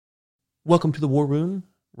Welcome to the War Room.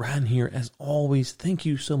 Ryan here, as always. Thank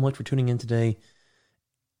you so much for tuning in today.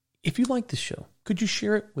 If you like this show, could you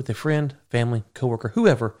share it with a friend, family, coworker,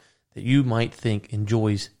 whoever that you might think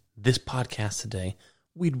enjoys this podcast today?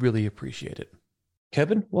 We'd really appreciate it.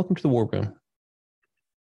 Kevin, welcome to the War Room.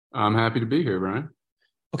 I'm happy to be here, Brian.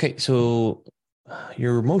 Okay, so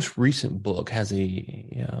your most recent book has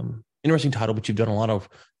a interesting title, but you've done a lot of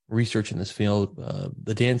research in this field,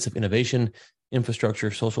 The Dance of Innovation,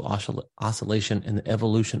 Infrastructure, Social Oscillation, and the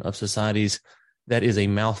Evolution of Societies. That is a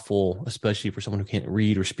mouthful, especially for someone who can't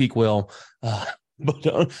read or speak well.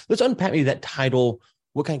 But let's unpack maybe that title.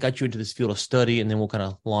 What kind of got you into this field of study, and then we'll kind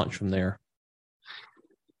of launch from there.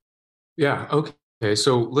 Yeah, okay.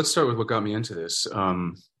 So let's start with what got me into this.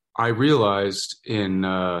 I realized as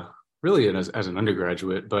an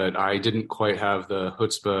undergraduate, but I didn't quite have the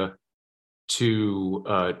chutzpah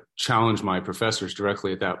to challenge my professors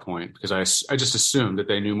directly at that point, because I just assumed that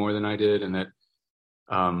they knew more than I did, and that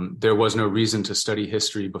there was no reason to study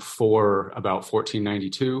history before about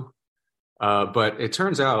 1492. But it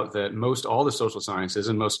turns out that most all the social sciences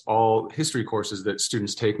and most all history courses that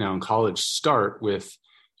students take now in college start with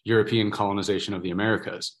European colonization of the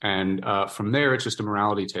Americas. And from there, it's just a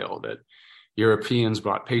morality tale that Europeans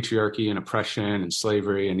brought patriarchy and oppression and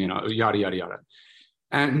slavery and, yada, yada, yada.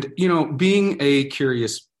 And, being a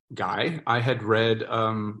curious guy, I had read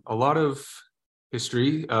a lot of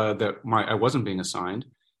history that I wasn't being assigned.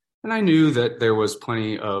 And I knew that there was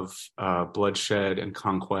plenty of bloodshed and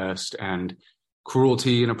conquest and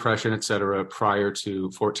cruelty and oppression, et cetera, prior to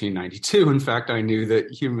 1492. In fact, I knew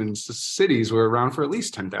that human cities were around for at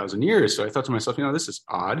least 10,000 years. So I thought to myself, this is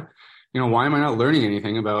odd. Why am I not learning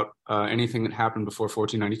anything about anything that happened before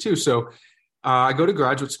 1492? So I go to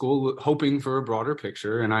graduate school hoping for a broader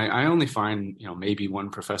picture, and I only find, maybe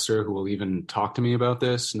one professor who will even talk to me about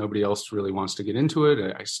this. Nobody else really wants to get into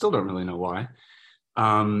it. I still don't really know why.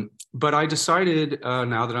 But I decided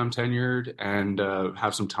now that I'm tenured and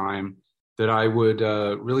have some time that I would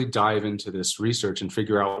really dive into this research and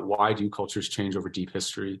figure out, why do cultures change over deep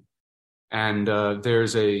history? And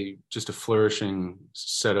there's just a flourishing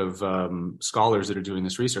set of scholars that are doing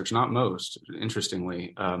this research. Not most,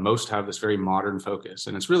 interestingly. Most have this very modern focus.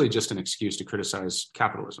 And it's really just an excuse to criticize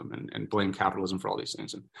capitalism and blame capitalism for all these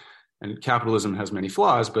things. And capitalism has many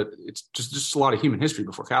flaws, but it's just a lot of human history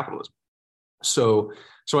before capitalism. So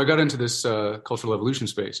I got into this cultural evolution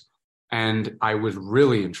space. And I was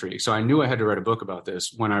really intrigued. So I knew I had to write a book about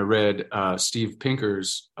this when I read Steve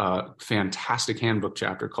Pinker's fantastic handbook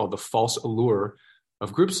chapter called The False Allure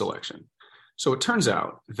of Group Selection. So it turns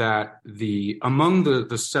out that among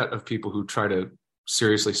the set of people who try to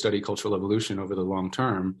seriously study cultural evolution over the long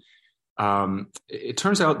term, it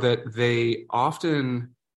turns out that they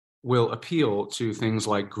often will appeal to things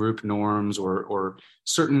like group norms or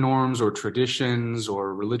certain norms or traditions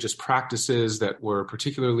or religious practices that were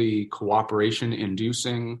particularly cooperation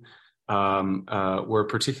inducing, were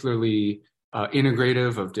particularly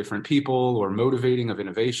integrative of different people or motivating of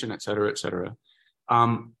innovation, et cetera, et cetera.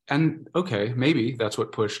 And okay, maybe that's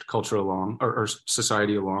what pushed culture along or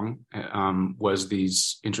society along, was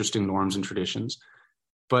these interesting norms and traditions.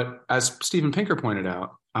 But as Steven Pinker pointed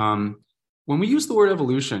out, when we use the word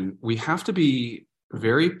evolution, we have to be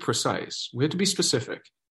very precise. We have to be specific,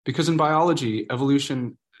 because in biology,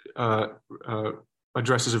 evolution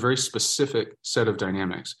addresses a very specific set of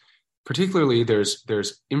dynamics. Particularly,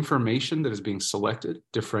 there's information that is being selected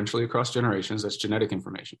differentially across generations. That's genetic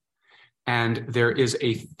information. And there is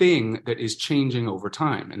a thing that is changing over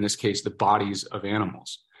time, in this case, the bodies of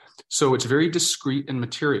animals. So it's very discrete and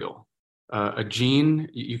material. A gene,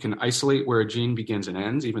 you can isolate where a gene begins and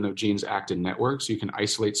ends, even though genes act in networks. You can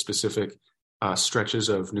isolate specific stretches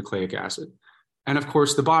of nucleic acid. And of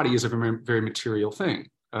course, the body is a very material thing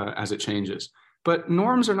as it changes. But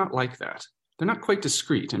norms are not like that. They're not quite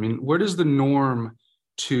discrete. I mean, where does the norm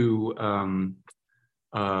to,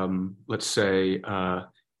 let's say,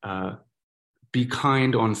 be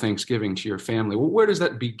kind on Thanksgiving to your family, well, where does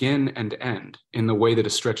that begin and end in the way that a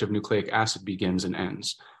stretch of nucleic acid begins and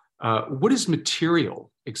ends? What is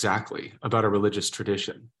material exactly about a religious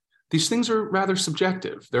tradition? These things are rather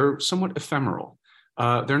subjective. They're somewhat ephemeral.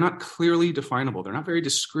 They're not clearly definable. They're not very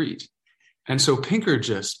discrete. And so Pinker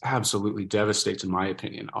just absolutely devastates, in my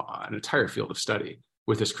opinion, an entire field of study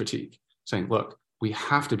with this critique, saying, look, we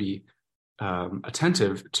have to be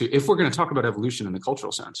attentive to, if we're going to talk about evolution in the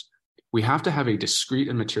cultural sense, we have to have a discrete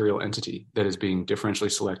and material entity that is being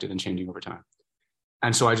differentially selected and changing over time.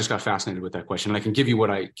 And so I just got fascinated with that question. And I can give you what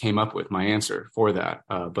I came up with, my answer for that.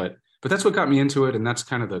 But that's what got me into it. And that's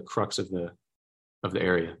kind of the crux of the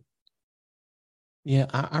area. Yeah,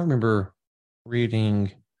 I remember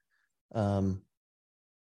reading um,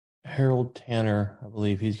 Harold Tanner, I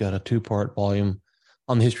believe he's got a 2-part volume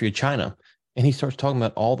on the history of China. And he starts talking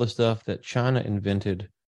about all the stuff that China invented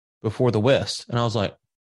before the West. And I was like,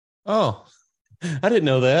 oh, I didn't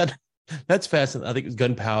know that. That's fascinating. I think it's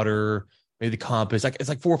gunpowder, maybe the compass. Like it's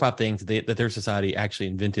like 4 or 5 things that their society actually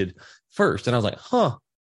invented first. And I was like, huh,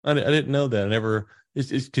 I didn't know that. I never,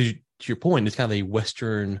 it's to your point, it's kind of a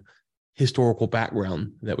Western historical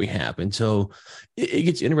background that we have. And so it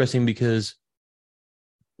gets interesting because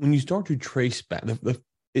when you start to trace back,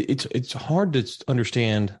 it's hard to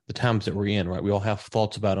understand the times that we're in, right? We all have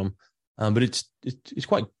thoughts about them, but it's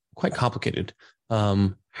quite complicated.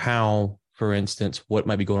 How, for instance, what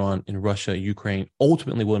might be going on in Russia, Ukraine,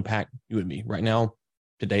 ultimately will impact you and me. Right now,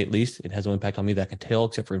 today at least, it has no impact on me that I can tell,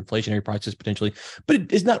 except for inflationary prices potentially.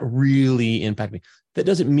 But it's not really impacting me. That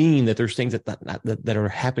doesn't mean that there's things that are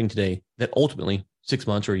happening today that ultimately 6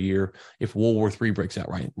 months or a year, if World War III breaks out,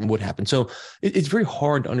 right, would happen. So it's very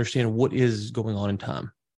hard to understand what is going on in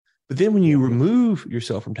time. But then when you remove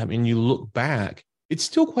yourself from time and you look back, it's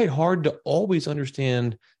still quite hard to always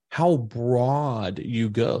understand how broad you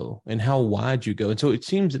go and how wide you go. And so it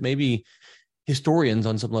seems that maybe historians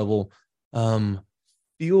on some level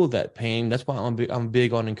feel that pain. That's why I'm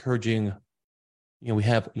big on encouraging, we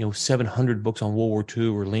have, 700 books on World War II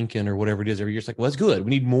or Lincoln or whatever it is every year. It's like, well, that's good. We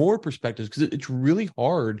need more perspectives because it's really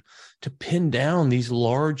hard to pin down these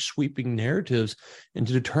large sweeping narratives and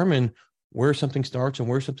to determine where something starts and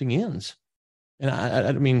where something ends. And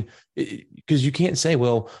I mean, because you can't say,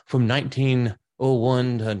 well, from 1901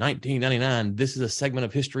 to 1999, this is a segment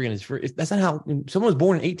of history. And that's not how someone was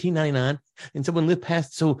born in 1899 and someone lived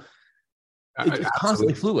past. So it's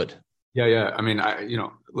constantly fluid. Yeah. I mean,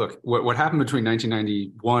 look, what happened between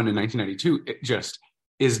 1991 and 1992, it just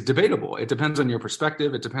is debatable. It depends on your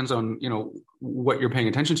perspective. It depends on, what you're paying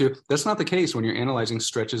attention to. That's not the case when you're analyzing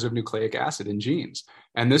stretches of nucleic acid in genes.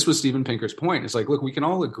 And this was Steven Pinker's point. It's like, look, we can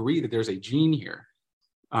all agree that there's a gene here.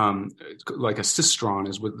 Like a cistron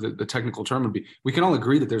is what the technical term would be. We can all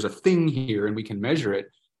agree that there's a thing here and we can measure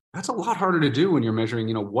it. That's a lot harder to do when you're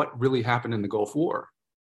measuring, what really happened in the Gulf War,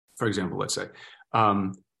 for example, let's say.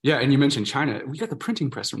 Yeah, and you mentioned China. We got the printing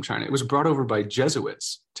press from China. It was brought over by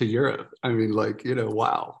Jesuits to Europe. I mean,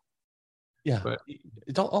 wow. Yeah, but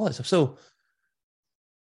it's all that stuff. So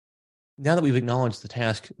now that we've acknowledged the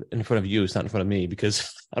task in front of you, it's not in front of me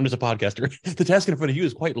because I'm just a podcaster. The task in front of you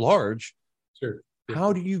is quite large. Sure. Yeah.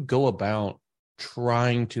 How do you go about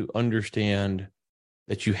trying to understand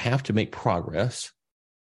that you have to make progress,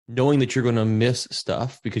 knowing that you're going to miss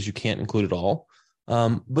stuff because you can't include it all?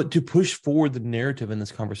 But to push forward the narrative in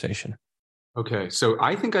this conversation. Okay, so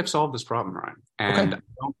I think I've solved this problem, Ryan. And okay.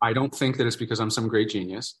 I don't think that it's because I'm some great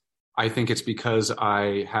genius. I think it's because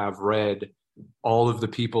I have read all of the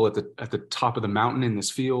people at the top of the mountain in this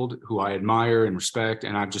field who I admire and respect,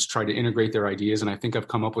 and I've just tried to integrate their ideas. And I think I've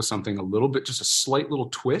come up with something a little bit, just a slight little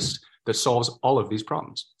twist that solves all of these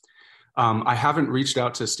problems. I haven't reached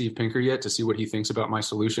out to Steve Pinker yet to see what he thinks about my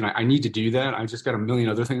solution. I need to do that. I've just got a million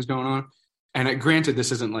other things going on. And granted,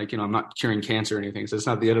 this isn't like, I'm not curing cancer or anything, so it's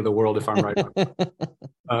not the end of the world if I'm right.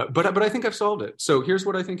 But I think I've solved it. So here's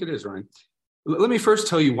what I think it is, Ryan. Let me first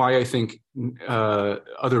tell you why I think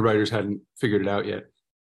other writers hadn't figured it out yet.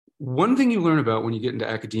 One thing you learn about when you get into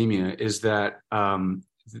academia is that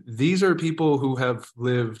these are people who have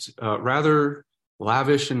lived rather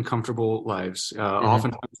lavish and comfortable lives.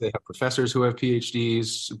 Oftentimes they have professors who have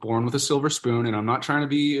PhDs, born with a silver spoon. And I'm not trying to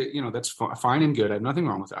be, that's fine and good. I have nothing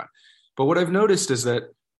wrong with that. But what I've noticed is that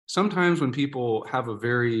sometimes when people have a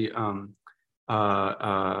very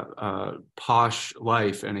posh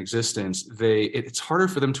life and existence, it's harder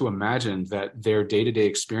for them to imagine that their day-to-day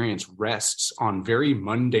experience rests on very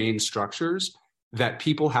mundane structures that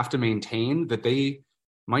people have to maintain that they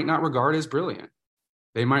might not regard as brilliant.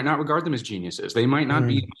 They might not regard them as geniuses. They might not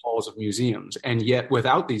be in the halls of museums. And yet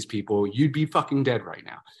without these people, you'd be fucking dead right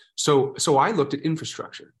now. So I looked at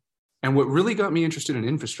infrastructure. And what really got me interested in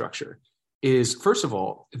infrastructure is, first of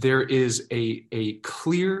all, there is a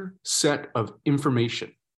clear set of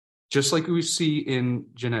information, just like we see in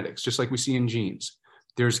genetics, just like we see in genes.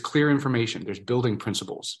 There's clear information. There's building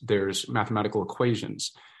principles. There's mathematical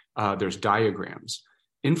equations. There's diagrams.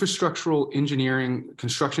 Infrastructural engineering,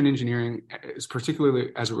 construction engineering, is particularly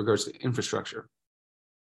as it regards to infrastructure.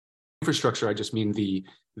 Infrastructure, I just mean the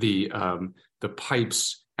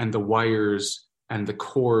pipes and the wires and the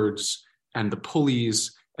cords and the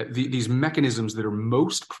pulleys, these mechanisms that are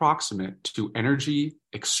most proximate to energy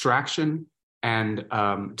extraction and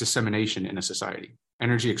dissemination in a society.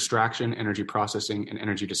 Energy extraction, energy processing, and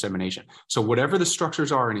energy dissemination. So whatever the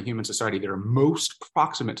structures are in a human society that are most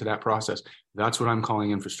proximate to that process, that's what I'm calling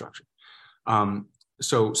infrastructure.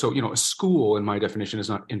 So a school, in my definition, is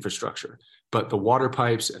not infrastructure, but the water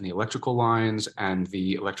pipes and the electrical lines and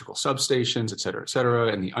the electrical substations, et cetera,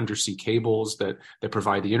 and the undersea cables that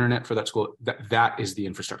provide the internet for that school, that is the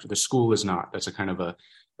infrastructure. The school is not. That's the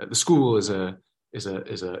school is an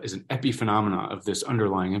epiphenomena of this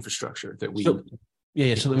underlying infrastructure that we.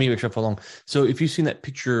 Yeah. So let me make sure I follow along. So if you've seen that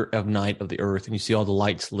picture of night of the Earth and you see all the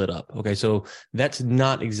lights lit up, okay, so that's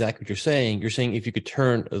not exactly what you're saying. You're saying if you could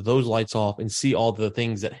turn those lights off and see all the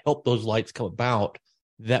things that help those lights come about,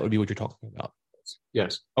 that would be what you're talking about.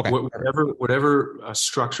 Yes. Okay. Whatever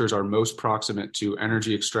structures are most proximate to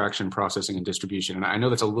energy extraction, processing, and distribution. And I know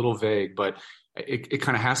that's a little vague, but it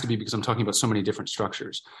kind of has to be because I'm talking about so many different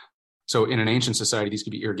structures. So in an ancient society, these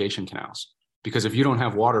could be irrigation canals, because if you don't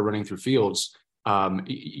have water running through fields,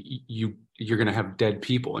 you're going to have dead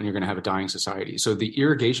people and you're going to have a dying society. So the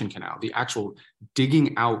irrigation canal, the actual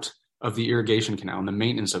digging out of the irrigation canal and the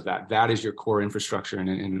maintenance of that is your core infrastructure in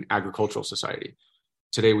an agricultural society.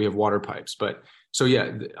 Today we have water pipes, but so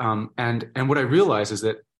yeah. And what I realize is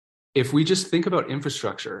that if we just think about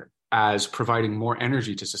infrastructure as providing more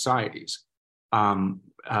energy to societies,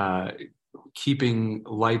 keeping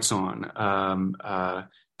lights on,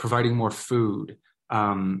 providing more food,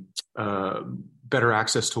 better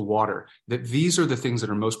access to water, that these are the things that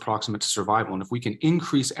are most proximate to survival. And if we can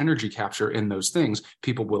increase energy capture in those things,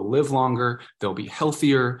 people will live longer, they'll be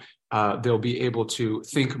healthier, they'll be able to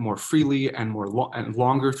think more freely and and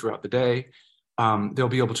longer throughout the day. They'll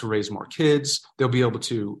be able to raise more kids. They'll be able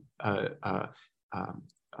to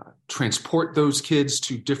transport those kids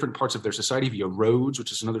to different parts of their society via roads,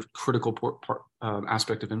 which is another critical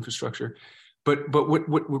aspect of infrastructure. But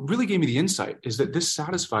what really gave me the insight is that this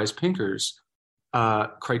satisfies Pinker's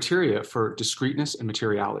criteria for discreteness and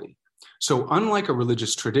materiality. So unlike a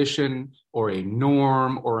religious tradition or a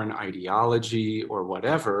norm or an ideology or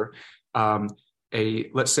whatever,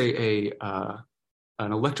 let's say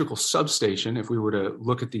an electrical substation, if we were to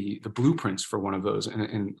look at the blueprints for one of those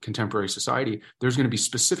in contemporary society, there's going to be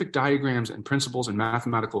specific diagrams and principles and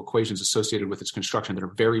mathematical equations associated with its construction that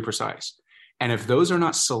are very precise. And if those are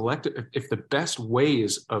not selected, if the best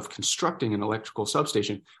ways of constructing an electrical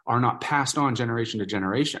substation are not passed on generation to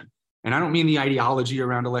generation, and I don't mean the ideology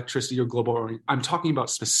around electricity or global warming, I'm talking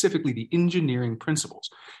about specifically the engineering principles.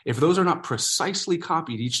 If those are not precisely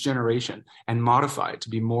copied each generation and modified to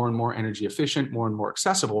be more and more energy efficient, more and more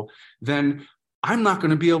accessible, then I'm not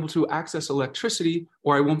going to be able to access electricity,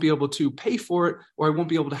 or I won't be able to pay for it, or I won't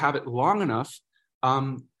be able to have it long enough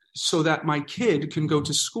so that my kid can go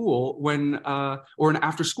to school or an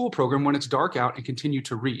after school program when it's dark out and continue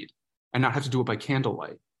to read and not have to do it by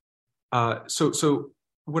candlelight. So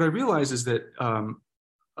what I realize is that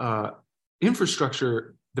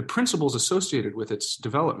infrastructure, the principles associated with its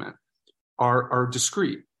development are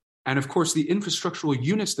discrete. And of course, the infrastructural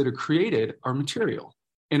units that are created are material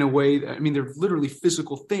in a way that, they're literally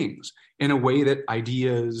physical things in a way that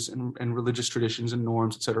ideas and religious traditions and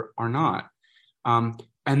norms, et cetera, are not.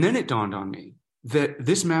 And then it dawned on me that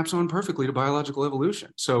this maps on perfectly to biological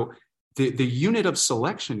evolution. So the unit of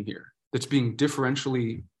selection here that's being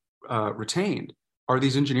differentially retained are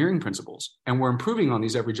these engineering principles. And we're improving on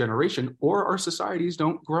these every generation, or our societies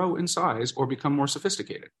don't grow in size or become more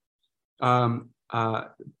sophisticated,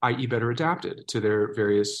 i.e. better adapted to their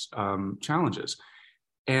various challenges.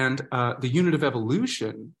 And the unit of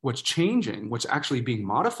evolution, what's changing, what's actually being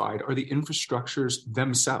modified are the infrastructures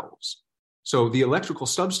themselves. So the electrical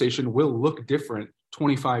substation will look different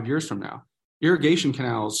 25 years from now. Irrigation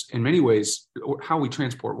canals, in many ways, how we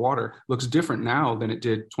transport water looks different now than it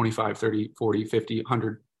did 25, 30, 40, 50,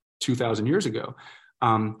 100, 2,000 years ago.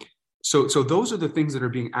 So those are the things that are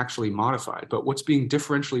being actually modified. But what's being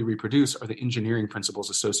differentially reproduced are the engineering principles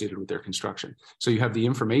associated with their construction. So you have the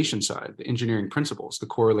information side, the engineering principles, the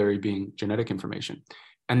corollary being genetic information.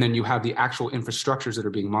 And then you have the actual infrastructures that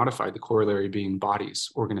are being modified, the corollary being bodies,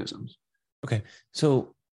 organisms. Okay.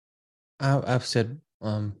 So I've said,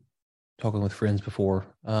 talking with friends before,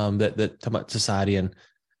 that talk about society and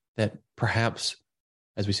that perhaps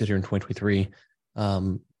as we sit here in 2023,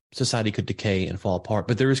 society could decay and fall apart.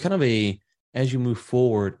 But there is kind of as you move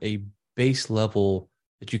forward, a base level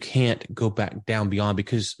that you can't go back down beyond,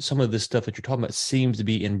 because some of this stuff that you're talking about seems to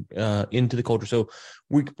be into the culture. So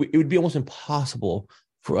it would be almost impossible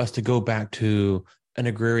for us to go back to an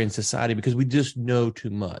agrarian society because we just know too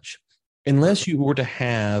much. Unless you were to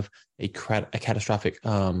have a catastrophic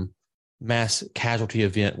mass casualty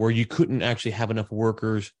event where you couldn't actually have enough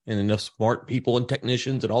workers and enough smart people and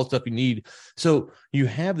technicians and all the stuff you need. So you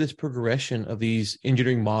have this progression of these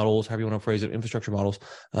engineering models, however you want to phrase it, infrastructure models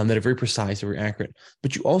that are very precise, very accurate.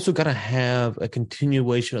 But you also got to have a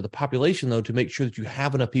continuation of the population, though, to make sure that you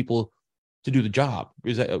have enough people to do the job.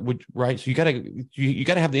 Is that right? So you got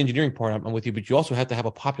to have the engineering part. I'm with you, but you also have to have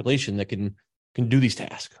a population that can do these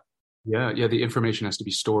tasks. Yeah. The information has to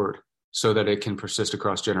be stored so that it can persist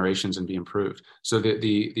across generations and be improved. So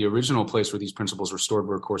the original place where these principles were stored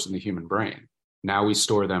were, of course, in the human brain. Now we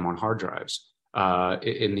store them on hard drives.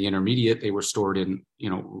 In the intermediate, they were stored in,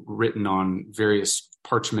 written on various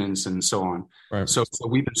parchments and so on. Right. So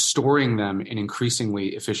we've been storing them in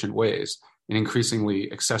increasingly efficient ways, in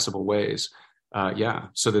increasingly accessible ways,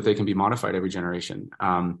 so that they can be modified every generation.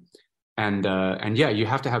 And you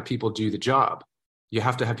have to have people do the job. You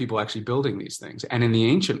have to have people actually building these things. And in the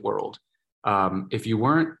ancient world, if you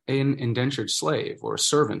weren't an indentured slave or a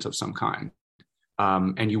servant of some kind,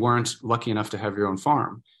 and you weren't lucky enough to have your own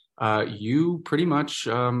farm, you pretty much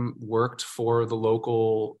worked for the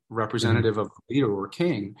local representative of the leader or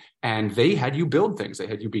king, and they had you build things. They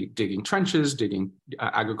had you be digging trenches, digging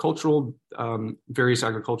various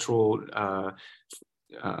agricultural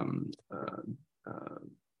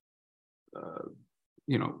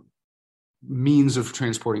means of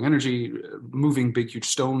transporting energy, moving big, huge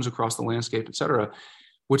stones across the landscape, et cetera.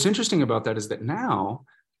 What's interesting about that is that now,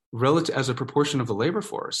 relative as a proportion of the labor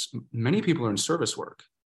force, many people are in service work,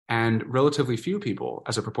 and relatively few people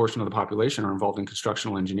as a proportion of the population are involved in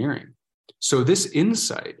constructional engineering. So this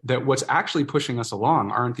insight that what's actually pushing us along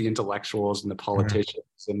aren't the intellectuals and the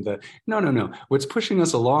politicians and no. What's pushing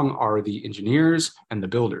us along are the engineers and the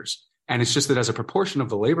builders. And it's just that as a proportion of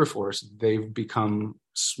the labor force, they've become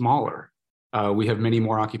smaller. We have many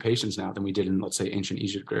more occupations now than we did in, let's say, ancient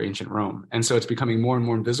Egypt or ancient Rome. And so it's becoming more and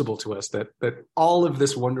more invisible to us that all of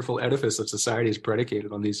this wonderful edifice of society is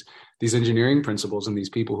predicated on these engineering principles and these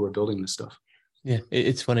people who are building this stuff. Yeah,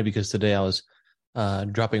 it's funny because today I was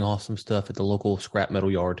dropping off some stuff at the local scrap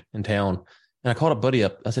metal yard in town. And I called a buddy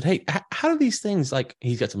up. I said, "Hey, how do these things, like,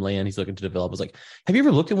 he's got some land he's looking to develop." I was like, "Have you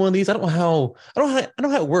ever looked at one of these? I don't know how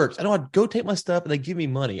it works. I know I'd go take my stuff and they give me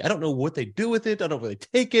money. I don't know what they do with it. I don't know where they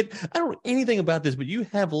take it. I don't know anything about this, but you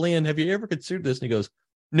have land. Have you ever considered this?" And he goes,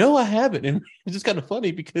 "No, I haven't." And it's just kind of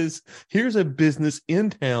funny because here's a business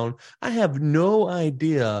in town. I have no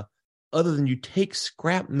idea other than you take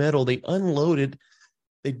scrap metal, they unload it,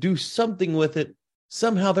 they do something with it.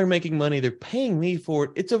 Somehow they're making money. They're paying me for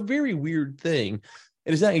it. It's a very weird thing.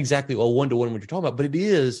 And it's not exactly one-to-one what you're talking about, but it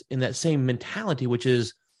is in that same mentality, which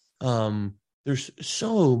is there's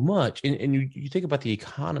so much. And you think about the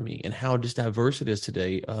economy and how just diverse it is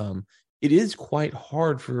today. It is quite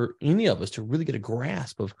hard for any of us to really get a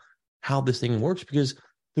grasp of how this thing works because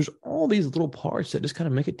there's all these little parts that just kind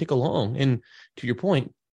of make it tick along. And to your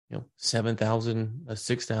point, 7,000,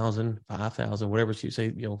 6,000, 5,000, whatever you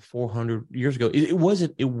say, 400 years ago, it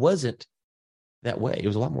wasn't that way. It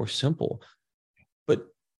was a lot more simple. But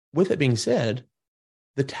with that being said,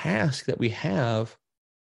 the tasks that we have,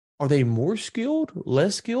 are they more skilled,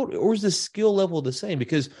 less skilled, or is the skill level the same?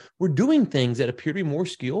 Because we're doing things that appear to be more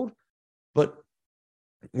skilled, but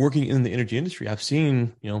working in the energy industry, I've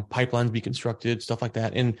seen, pipelines be constructed, stuff like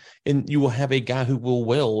that. And you will have a guy who will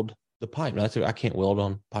weld the pipe. Now, I can't weld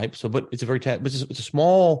on pipe, but it's it's a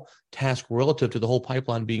small task relative to the whole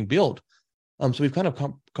pipeline being built. So we've kind of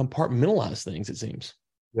compartmentalized things, it seems.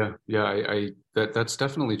 Yeah. That's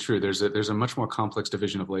definitely true. There's a much more complex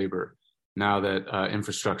division of labor now that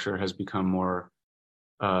infrastructure has become more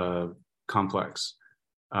complex.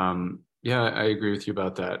 I agree with you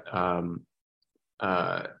about that.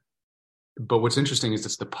 But what's interesting is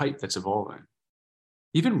it's the pipe that's evolving.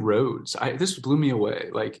 Even roads. This blew me away.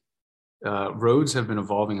 Like, roads have been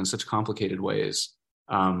evolving in such complicated ways.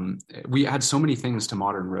 We add so many things to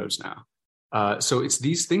modern roads now. So it's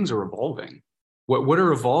these things are evolving. What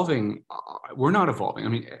are evolving? We're not evolving. I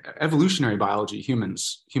mean, evolutionary biology, human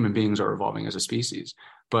beings are evolving as a species.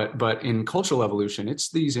 But in cultural evolution,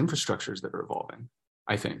 it's these infrastructures that are evolving,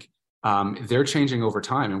 I think. They're changing over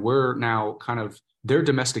time, and we're now they're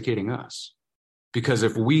domesticating us. Because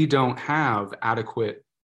if we don't have adequate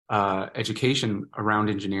education around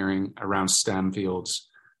engineering, around STEM fields,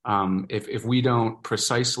 if we don't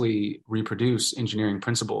precisely reproduce engineering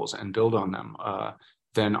principles and build on them,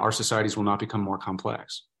 then our societies will not become more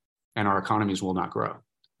complex and our economies will not grow.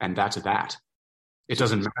 And that's that. It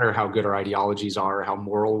doesn't matter how good our ideologies are, how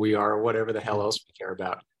moral we are, or whatever the hell else we care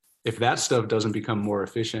about. If that stuff doesn't become more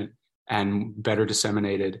efficient and better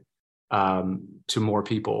disseminated to more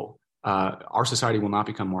people, our society will not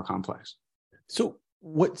become more complex. So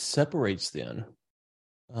what separates then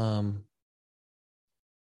um,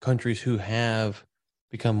 countries who have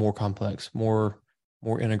become more complex, more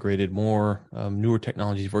integrated, more newer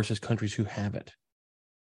technologies versus countries who haven't?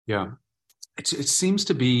 Yeah, it seems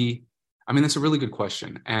to be. I mean, that's a really good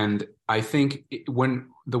question, and I think when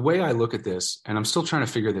the way I look at this, and I'm still trying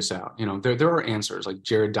to figure this out. There are answers. Like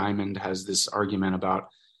Jared Diamond has this argument about,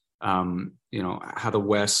 how the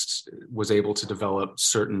West was able to develop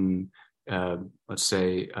certain, let's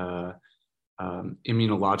say,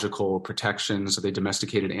 immunological protections. So they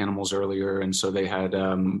domesticated animals earlier, and so they had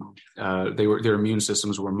their immune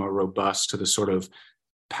systems were more robust to the sort of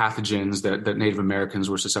pathogens that Native Americans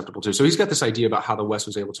were susceptible to. So he's got this idea about how the West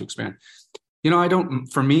was able to expand.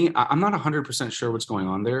 For me, I'm not 100% sure what's going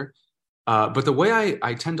on there. But the way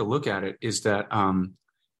I tend to look at it is that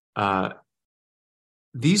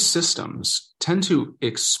these systems tend to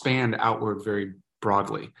expand outward very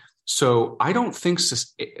broadly. So I don't think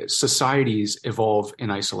societies evolve in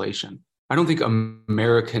isolation. I don't think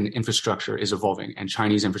American infrastructure is evolving and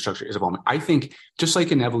Chinese infrastructure is evolving. I think just like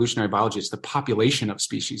in evolutionary biology, it's the population of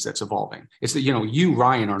species that's evolving. It's that, you,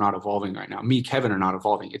 Ryan, are not evolving right now. Me, Kevin, are not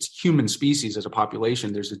evolving. It's human species as a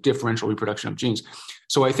population. There's a differential reproduction of genes.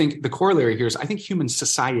 So I think the corollary here is I think human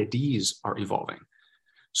societies are evolving.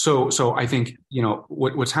 So I think,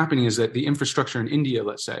 what's happening is that the infrastructure in India,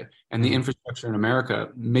 let's say, and the infrastructure in America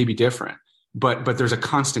may be different, but there's a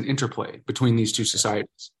constant interplay between these two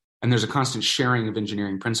societies. And there's a constant sharing of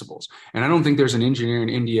engineering principles. And I don't think there's an engineer in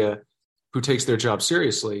India who takes their job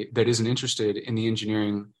seriously that isn't interested in the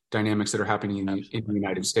engineering dynamics that are happening in the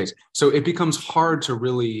United States. So it becomes hard to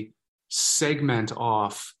really segment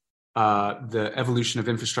off the evolution of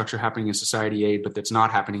infrastructure happening in society A, but that's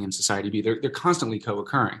not happening in society B. They're constantly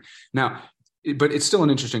co-occurring. Now, but it's still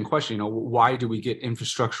an interesting question. Why do we get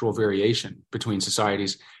infrastructural variation between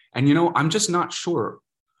societies? And, I'm just not sure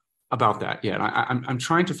about that yet. I'm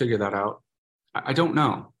trying to figure that out. I don't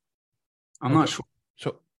know. I'm not sure.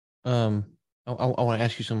 So, I want to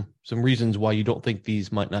ask you some reasons why you don't think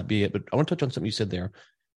these might not be it, but I want to touch on something you said there,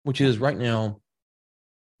 which is right now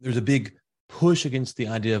there's a big push against the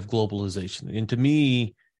idea of globalization, and to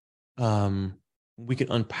me, we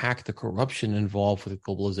can unpack the corruption involved with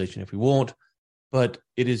globalization if we want, but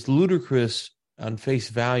it is ludicrous on face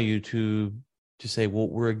value to say, well,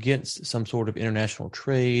 we're against some sort of international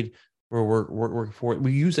trade, or we're for it.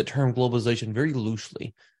 We use that term globalization very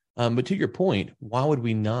loosely. But to your point, why would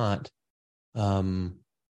we not,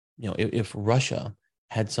 if Russia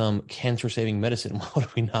had some cancer-saving medicine, why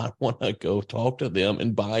would we not want to go talk to them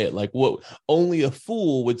and buy it? Like, what? Only a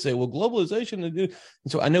fool would say, well, globalization. And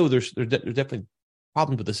so I know there's definitely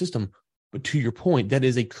problems with the system, but to your point, that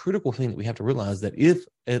is a critical thing that we have to realize, that if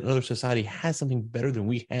another society has something better than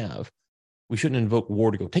we have, we shouldn't invoke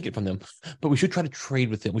war to go take it from them, but we should try to trade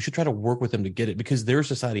with them. We should try to work with them to get it, because their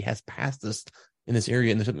society has passed us in this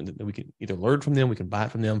area, and there's something that we can either learn from them, we can buy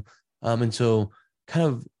it from them. And so kind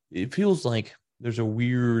of, it feels like there's a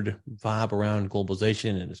weird vibe around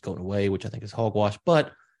globalization and it's going away, which I think is hogwash.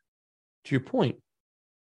 But to your point,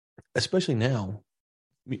 especially now,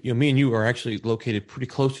 me and you are actually located pretty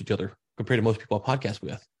close to each other compared to most people I podcast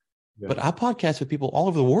with. Yeah. But I podcast with people all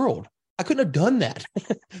over the world. I couldn't have done that.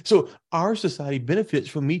 So our society benefits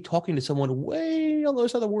from me talking to someone way on the other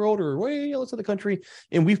side of the world or way on the other side of the country.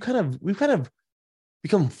 And we've kind of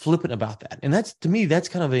become flippant about that. And that's, to me, that's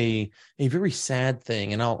kind of a very sad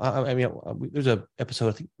thing. And there's a episode,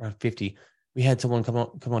 I think around 50, we had someone come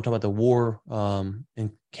on talk about the war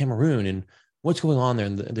in Cameroon and what's going on there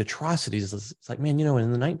and the atrocities. It's like, man,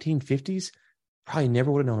 in the 1950s, probably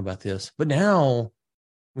never would have known about this. But now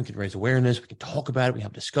we can raise awareness. We can talk about it. We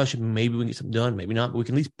have discussion. Maybe we can get something done. Maybe not. But we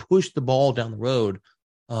can at least push the ball down the road.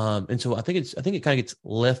 And so I think it kind of gets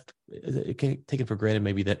left, taken for granted,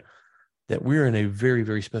 maybe that we're in a very,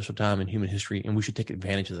 very special time in human history, and we should take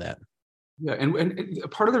advantage of that. Yeah, and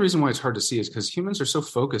part of the reason why it's hard to see is because humans are so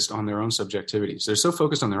focused on their own subjectivities. They're so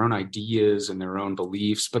focused on their own ideas and their own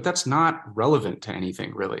beliefs, but that's not relevant to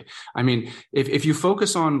anything, really. I mean, if you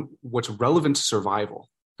focus on what's relevant to survival,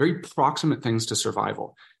 very proximate things to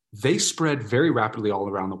survival, they spread very rapidly all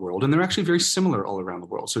around the world, and they're actually very similar all around the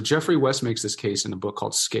world. So Geoffrey West makes this case in a book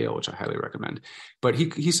called Scale, which I highly recommend. But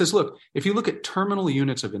he says, look, if you look at terminal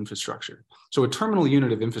units of infrastructure, so a terminal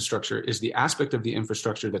unit of infrastructure is the aspect of the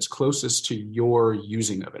infrastructure that's closest to your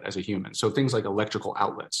using of it as a human. So things like electrical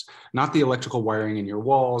outlets, not the electrical wiring in your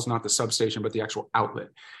walls, not the substation, but the actual outlet.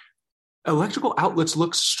 Electrical outlets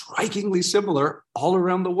look strikingly similar all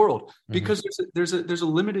around the world because there's a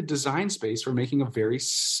limited design space for making a very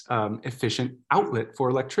efficient outlet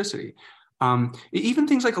for electricity. Even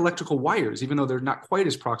things like electrical wires, even though they're not quite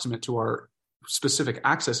as proximate to our specific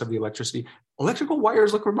access of the electricity, electrical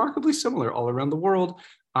wires look remarkably similar all around the world.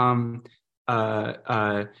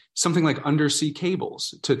 Something like undersea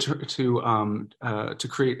cables to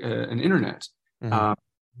create an internet. Mm-hmm.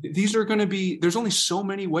 These are going to be, there's only so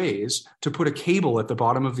many ways to put a cable at the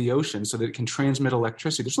bottom of the ocean so that it can transmit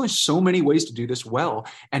electricity. There's only so many ways to do this well.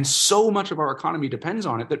 And so much of our economy depends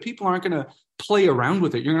on it that people aren't going to play around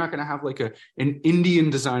with it. You're not going to have like an Indian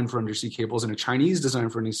design for undersea cables and a Chinese design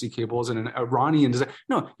for undersea cables and an Iranian design.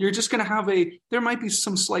 No, you're just going to have there might be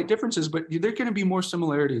some slight differences, but there are going to be more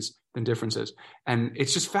similarities than differences. And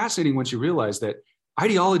it's just fascinating once you realize that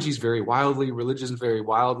ideologies vary wildly, religions vary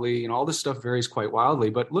wildly, and all this stuff varies quite wildly.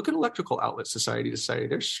 But look at electrical outlets, society to society.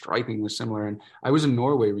 They're strikingly similar. And I was in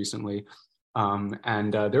Norway recently,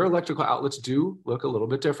 and their electrical outlets do look a little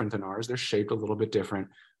bit different than ours. They're shaped a little bit different,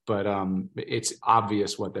 but it's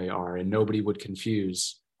obvious what they are. And nobody would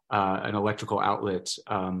confuse an electrical outlet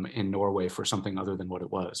in Norway for something other than what it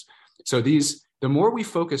was. So the more we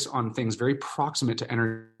focus on things very proximate to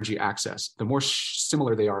energy access, the more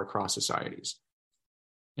similar they are across societies.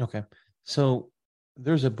 Okay. So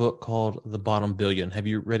there's a book called The Bottom Billion. Have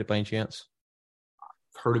you read it by any chance?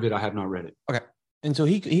 I've heard of it. I have not read it. Okay. And so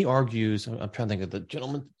he argues, I'm trying to think of the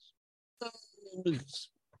gentleman. It's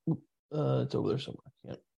over there somewhere.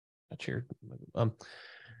 Yeah. Not here. And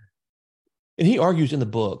he argues in the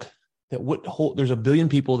book that there's a billion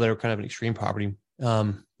people that are kind of in extreme poverty.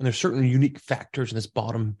 And there's certain unique factors in this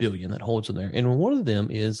bottom billion that holds them there. And one of them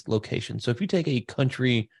is location. So if you take a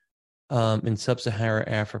country in sub-Saharan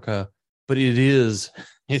Africa, but it's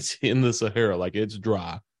in the Sahara, like it's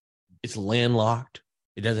dry, it's landlocked,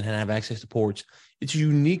 it doesn't have access to ports, it's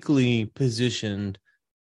uniquely positioned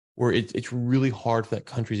where it's really hard for that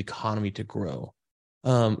country's economy to grow.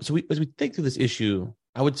 So as we think through this issue,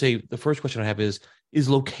 I would say the first question I have is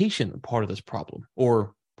location part of this problem,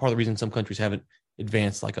 or part of the reason some countries haven't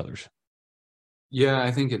advanced like others? Yeah,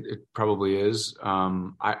 I think it probably is.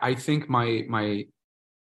 I think my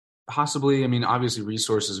possibly, I mean, obviously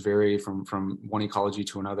resources vary from one ecology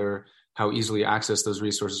to another. How easily accessed those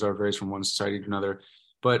resources are varies from one society to another.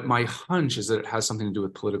 But my hunch is that it has something to do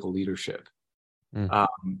with political leadership. A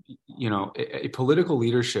political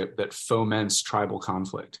leadership that foments tribal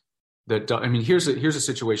conflict. Here's a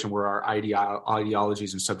situation where our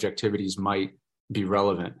ideologies and subjectivities might be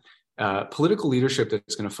relevant. Political leadership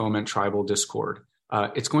that's going to foment tribal discord.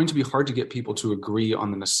 It's going to be hard to get people to agree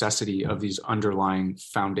on the necessity of these underlying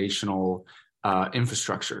foundational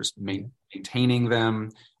infrastructures, maintaining them,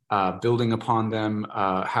 building upon them,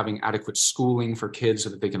 having adequate schooling for kids so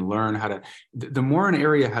that they can learn how to. The more an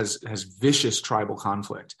area has vicious tribal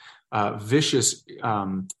conflict, vicious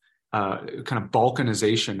kind of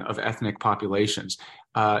balkanization of ethnic populations,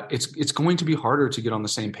 it's going to be harder to get on the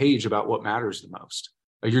same page about what matters the most.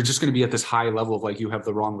 You're just going to be at this high level of like you have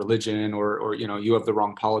the wrong religion or you have the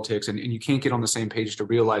wrong politics and you can't get on the same page to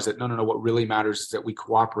realize that no, what really matters is that we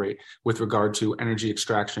cooperate with regard to energy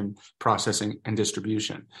extraction, processing, and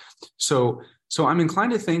distribution. So I'm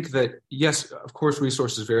inclined to think that, yes, of course,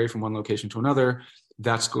 resources vary from one location to another.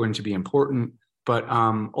 That's going to be important. But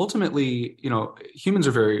ultimately, humans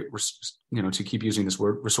are very, to keep using this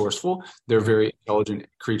word, resourceful. They're very intelligent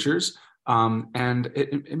creatures. And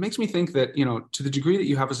it makes me think that, to the degree that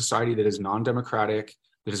you have a society that is non-democratic,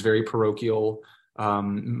 that is very parochial,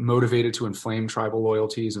 motivated to inflame tribal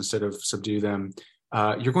loyalties instead of subdue them,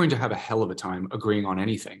 you're going to have a hell of a time agreeing on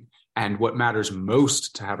anything. And what matters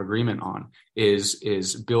most to have agreement on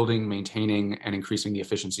is building, maintaining, and increasing the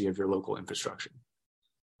efficiency of your local infrastructure.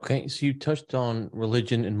 Okay, so you touched on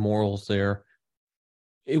religion and morals there.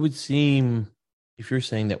 It would seem, if you're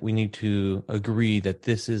saying that we need to agree that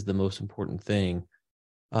this is the most important thing,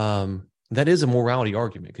 that is a morality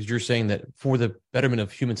argument, because you're saying that for the betterment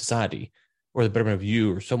of human society or the betterment of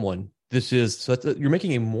you or someone, you're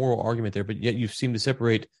making a moral argument there, but yet you seem to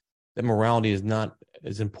separate that morality is not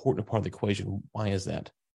as important a part of the equation. Why is that?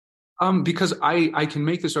 Because I can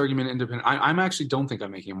make this argument independent. I actually don't think I'm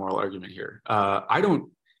making a moral argument here.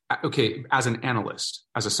 As an analyst,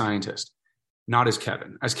 as a scientist, not as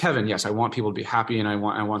Kevin. As Kevin, yes, I want people to be happy and I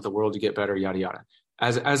want the world to get better, yada, yada.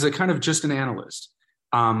 As a kind of just an analyst,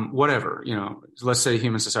 whatever, let's say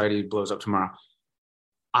human society blows up tomorrow.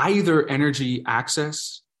 Either energy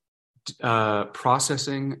access,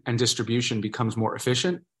 processing, and distribution becomes more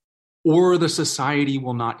efficient, or the society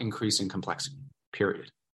will not increase in complexity,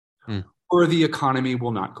 period. Or the economy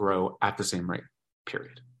will not grow at the same rate,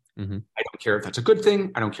 period. Mm-hmm. I don't care if that's a good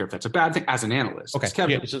thing. I don't care if that's a bad thing as an analyst. Okay.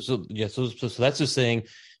 Yeah. So that's just saying,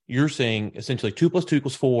 you're saying essentially 2 + 2 =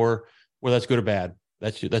 4, whether that's good or bad.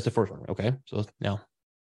 That's the first one. Okay. So now.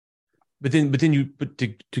 but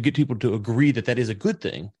to get people to agree that that is a good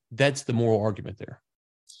thing, that's the moral argument there.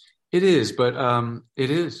 It is, but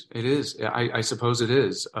it is. I suppose it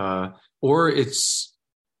is, or it's,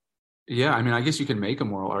 yeah. I mean, I guess you can make a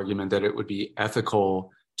moral argument that it would be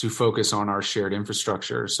ethical to focus on our shared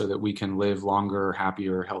infrastructure so that we can live longer,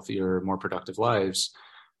 happier, healthier, more productive lives.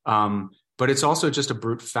 But it's also just a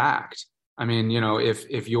brute fact. I mean,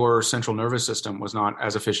 if your central nervous system was not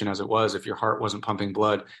as efficient as it was, if your heart wasn't pumping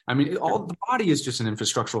blood, I mean, all the body is just an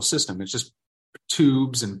infrastructural system. It's just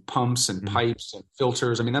tubes and pumps and pipes and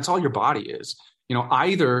filters. I mean, that's all your body is.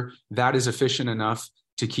 Either that is efficient enough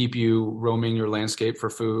to keep you roaming your landscape for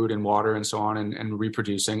food and water and so on and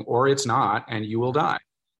reproducing, or it's not, and you will die.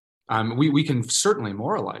 We can certainly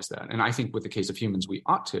moralize that. And I think with the case of humans, we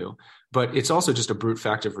ought to. But it's also just a brute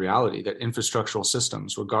fact of reality that infrastructural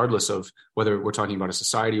systems, regardless of whether we're talking about a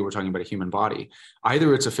society or we're talking about a human body,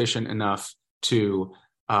 either it's efficient enough to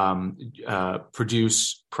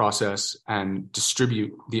produce, process, and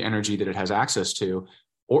distribute the energy that it has access to,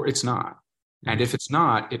 or it's not. And if it's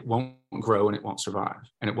not, it won't grow and it won't survive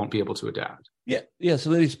and it won't be able to adapt. Yeah.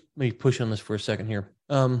 So let me push on this for a second here.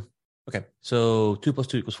 Okay. So 2 +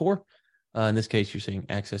 2 = 4. In this case, you're saying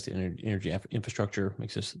access to energy infrastructure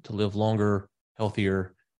makes us to live longer,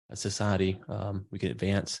 healthier society. We can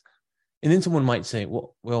advance. And then someone might say,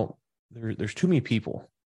 well, there's too many people,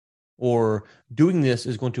 or doing this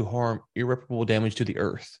is going to harm irreparable damage to the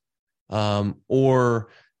earth. Or,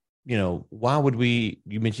 why would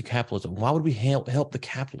you mentioned capitalism. Why would we help the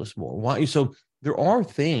capitalists more? Why? So there are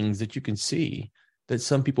things that you can see that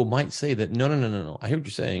some people might say that, no. I hear what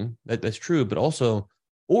you're saying. That's true, but also,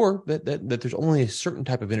 or that there's only a certain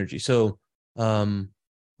type of energy. So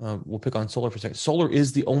we'll pick on solar for a second. Solar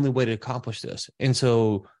is the only way to accomplish this. And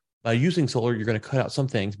so by using solar, you're going to cut out some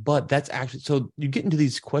things, but that's actually, so you get into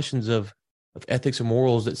these questions of ethics and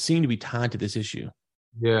morals that seem to be tied to this issue.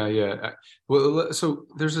 Yeah. Well, so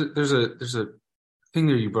there's a thing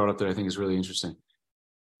there you brought up that I think is really interesting.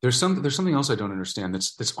 There's something else I don't understand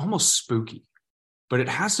that's almost spooky, but it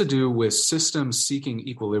has to do with systems seeking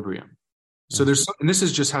equilibrium. So and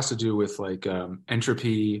this just has to do with like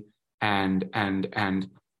entropy and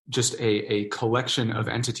just a collection of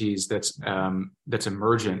entities that's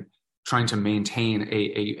emergent, trying to maintain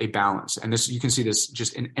a balance. And this, you can see this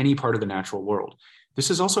just in any part of the natural world. This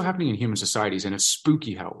is also happening in human societies, and it's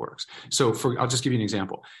spooky how it works. So I'll just give you an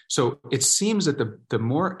example. So it seems that the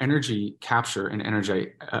more energy capture and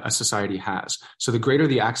energy a society has, so the greater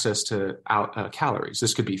the access to calories.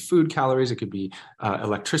 This could be food calories, it could be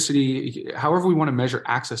electricity, however we want to measure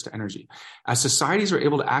access to energy. As societies are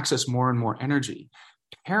able to access more and more energy,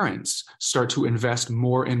 parents start to invest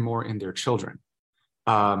more and more in their children.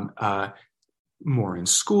 More in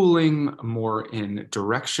schooling, more in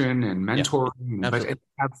direction and mentoring, but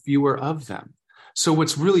have fewer of them. So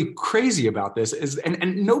what's really crazy about this is,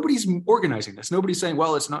 and nobody's organizing this. Nobody's saying,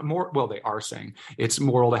 well, it's not more. Well, they are saying it's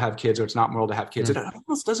moral to have kids or it's not moral to have kids. It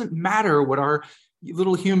almost doesn't matter what our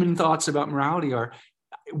little human thoughts about morality are.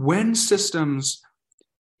 When systems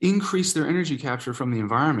increase their energy capture from the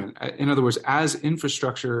environment, in other words, as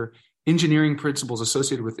infrastructure, engineering principles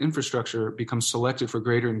associated with infrastructure become selected for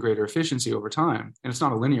greater and greater efficiency over time. And it's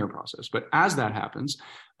not a linear process, but as that happens,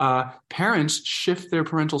 parents shift their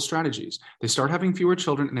parental strategies. They start having fewer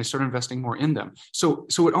children and they start investing more in them. So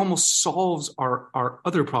it almost solves our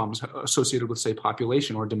other problems associated with, say,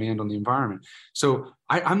 population or demand on the environment. So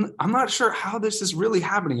I'm not sure how this is really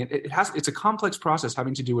happening. It's a complex process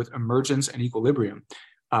having to do with emergence and equilibrium.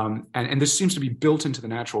 And this seems to be built into the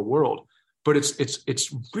natural world. But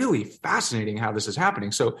it's really fascinating how this is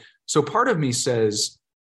happening. So part of me says,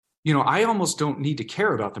 I almost don't need to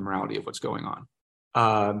care about the morality of what's going on.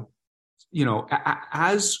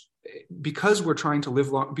 Because we're trying to live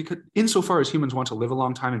long, because insofar as humans want to live a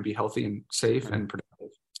long time and be healthy and safe and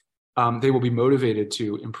productive, they will be motivated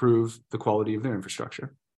to improve the quality of their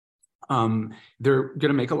infrastructure. They're going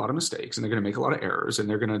to make a lot of mistakes and they're going to make a lot of errors and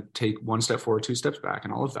they're going to take one step forward, 2 steps back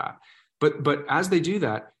and all of that. But as they do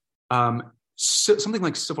that, something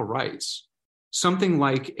like civil rights, something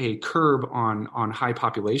like a curb on high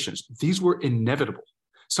populations, these were inevitable.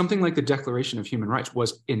 Something like the Declaration of Human Rights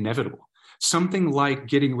was inevitable. Something like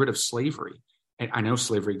getting rid of slavery. And I know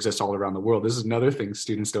slavery exists all around the world. This is another thing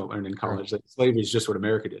students don't learn in college, that slavery is just what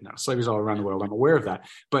America did. Now, slavery is all around the world. I'm aware of that.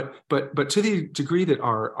 But to the degree that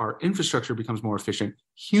our infrastructure becomes more efficient,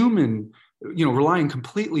 relying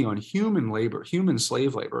completely on human labor, human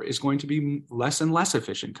slave labor, is going to be less and less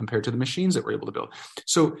efficient compared to the machines that we're able to build.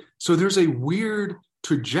 So there's a weird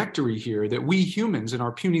trajectory here that we humans in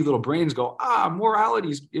our puny little brains go, morality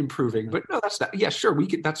is improving. But no, that's not. Yeah, sure,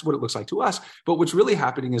 that's what it looks like to us. But what's really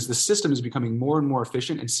happening is the system is becoming more and more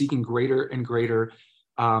efficient and seeking greater and greater,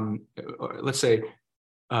 let's say,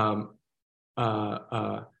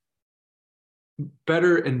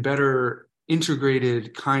 better and better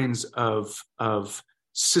integrated kinds of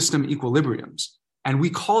system equilibriums. And we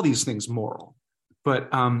call these things moral. But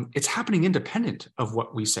it's happening independent of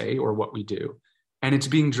what we say or what we do. And it's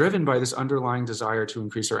being driven by this underlying desire to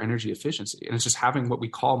increase our energy efficiency. And it's just having what we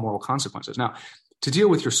call moral consequences. Now, to deal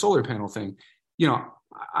with your solar panel thing,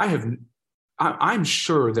 I'm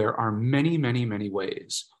sure there are many, many, many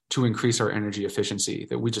ways to increase our energy efficiency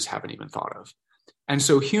that we just haven't even thought of. And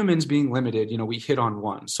so humans being limited, we hit on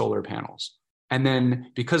one, solar panels. And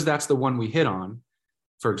then because that's the one we hit on,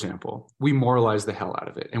 for example, we moralize the hell out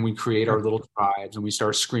of it and we create our little tribes and we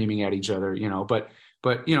start screaming at each other, but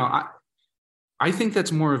I think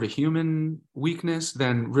that's more of a human weakness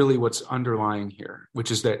than really what's underlying here, which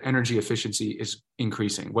is that energy efficiency is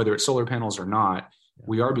increasing, whether it's solar panels or not.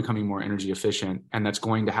 We are becoming more energy efficient, and that's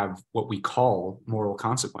going to have what we call moral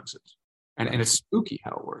consequences. And it's spooky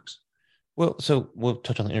how it works. Well, so we'll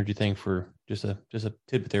touch on the energy thing for just a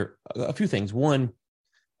tidbit there. A few things. One,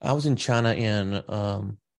 I was in China in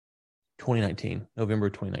 2019, November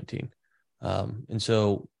 2019. And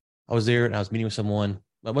so I was there and I was meeting with someone,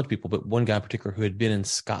 a bunch of people, but one guy in particular who had been in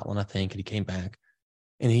Scotland, I think, and he came back.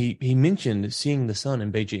 And he mentioned seeing the sun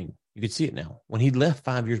in Beijing. You could see it now. When he left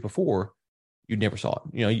 5 years before, you never saw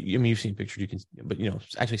it. You've seen pictures, but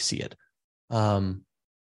actually see it. The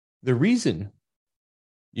reason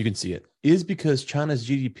you can see it is because China's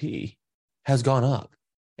GDP has gone up.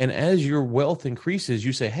 And as your wealth increases,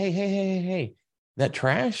 you say, hey, that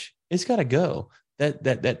trash, it's got to go.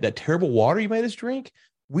 That terrible water you made us drink,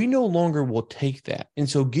 we no longer will take that. And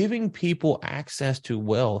so giving people access to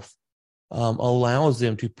wealth allows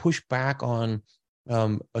them to push back on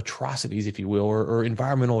atrocities, if you will, or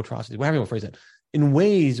environmental atrocities, whatever you want to phrase that, in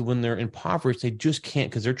ways when they're impoverished, they just can't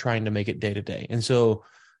because they're trying to make it day to day. And so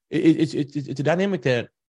it's a dynamic that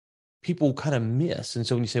people kind of miss. And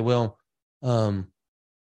so when you say, well,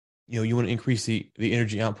 you want to increase the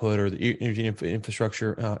energy output or the energy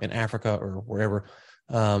infrastructure in Africa or wherever,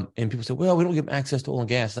 and people say, well, we don't give them access to oil and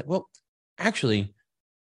gas. Like, well, actually,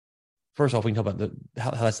 first off, we can talk about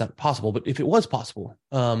how that's not possible. But if it was possible,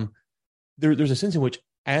 there's a sense in which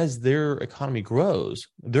as their economy grows,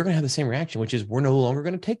 they're going to have the same reaction, which is we're no longer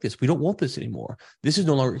going to take this. We don't want this anymore. This is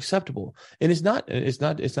no longer acceptable. And it's not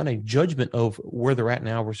a judgment of where they're at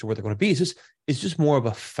now versus where they're going to be. It's just more of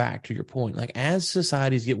a fact, to your point. Like, as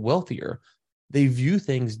societies get wealthier, they view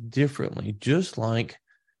things differently, just like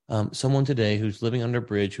someone today who's living under a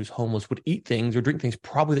bridge, who's homeless, would eat things or drink things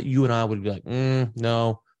probably that you and I would be like,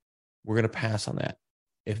 no, we're going to pass on that.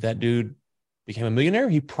 If that dude became a millionaire,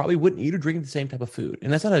 he probably wouldn't eat or drink the same type of food.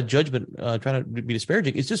 And that's not a judgment trying to be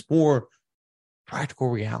disparaging. It's just more practical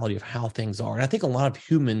reality of how things are. And I think a lot of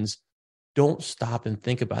humans don't stop and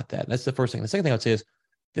think about that. That's the first thing. The second thing I would say is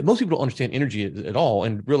that most people don't understand energy at all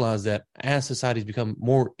and realize that as societies become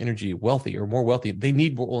more energy wealthy or more wealthy, they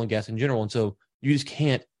need more oil and gas in general. And so you just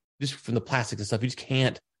can't, just from the plastics and stuff, you just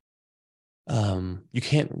can't, you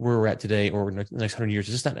can't where we're at today or in the next 100 years.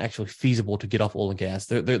 It's just not actually feasible to get off oil and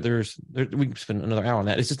gas. We can spend another hour on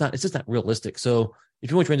that. It's just not realistic. So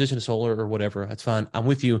if you want to transition to solar or whatever, that's fine. I'm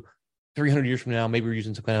with you. 300 years from now, maybe we're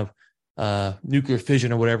using some kind of nuclear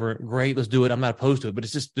fission or whatever. Great, let's do it. I'm not opposed to it, but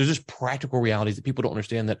there's just practical realities that people don't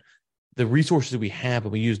understand, that the resources that we have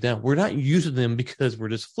and we use now, we're not using them because we're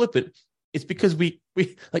just flippant. It's because we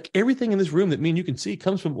like everything in this room that me and you can see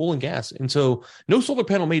comes from oil and gas. And so no solar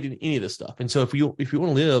panel made any of this stuff. And so if you want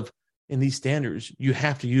to live in these standards, you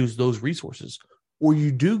have to use those resources, or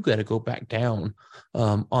you do got to go back down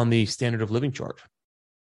on the standard of living chart.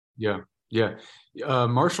 Yeah.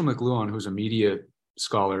 Marshall McLuhan, who's a media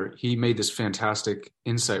scholar, he made this fantastic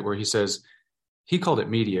insight where he says, he called it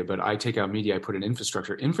media, but I take out media, I put in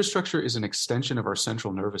infrastructure. Infrastructure is an extension of our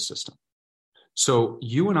central nervous system. So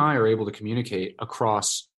you and I are able to communicate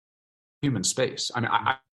across human space. I mean,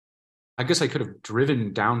 I guess I could have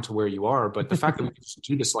driven down to where you are, but the fact that we can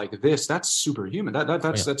do this like this, that's superhuman.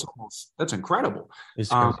 That's incredible.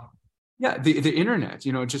 Yeah, the internet,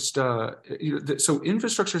 so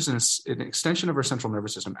infrastructure is an extension of our central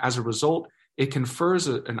nervous system. As a result, it confers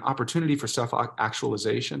an opportunity for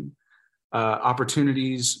self-actualization,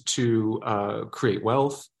 opportunities to create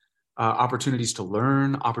wealth, opportunities to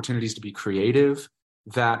learn, opportunities to be creative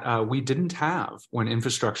that we didn't have when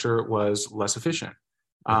infrastructure was less efficient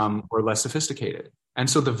or less sophisticated. And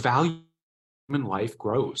so the value of human life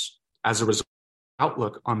grows as a result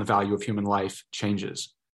outlook on the value of human life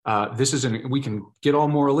changes. We can get all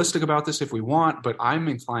moralistic about this if we want, but I'm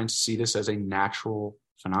inclined to see this as a natural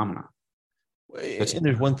phenomenon. And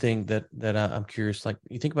there's one thing that I'm curious, like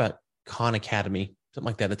you think about Khan Academy, something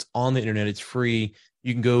like that. It's on the internet. It's free.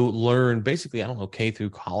 You can go learn basically, I don't know, K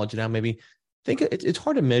through college now, maybe. It's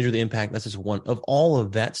hard to measure the impact. That's just one of all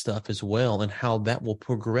of that stuff as well, and how that will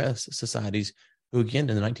progress societies who, again,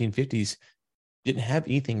 in the 1950s didn't have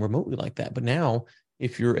anything remotely like that. But now,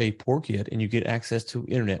 if you're a poor kid and you get access to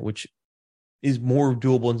internet, which is more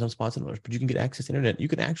doable in some spots than others, but you can get access to internet, you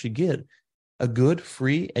can actually get a good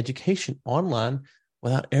free education online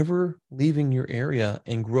without ever leaving your area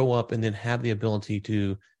and grow up and then have the ability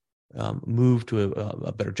to move to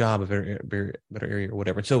a better job, a better area or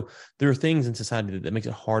whatever. So there are things in society that makes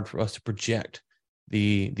it hard for us to project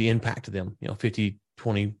the impact of them, 50,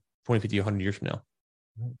 20, 50, 100 years from now.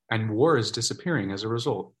 And war is disappearing as a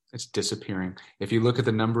result. It's disappearing. If you look at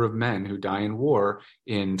the number of men who die in war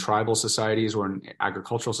in tribal societies or in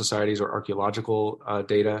agricultural societies or archaeological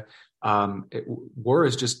data, war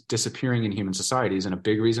is just disappearing in human societies. And a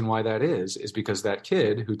big reason why that is because that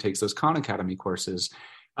kid who takes those Khan Academy courses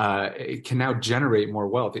can now generate more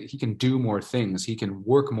wealth. He can do more things. He can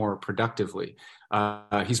work more productively.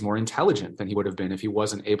 He's more intelligent than he would have been if he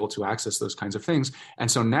wasn't able to access those kinds of things.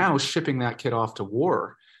 And so now shipping that kid off to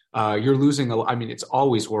war, you're losing. It's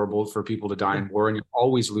always horrible for people to die in war, and you're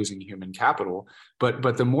always losing human capital.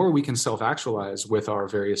 But the more we can self-actualize with our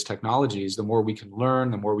various technologies, the more we can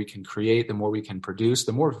learn, the more we can create, the more we can produce,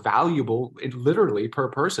 the more valuable, literally per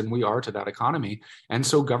person, we are to that economy. And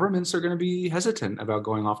so governments are going to be hesitant about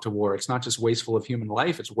going off to war. It's not just wasteful of human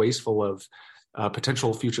life; it's wasteful of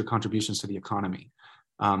potential future contributions to the economy.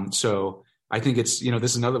 So I think it's,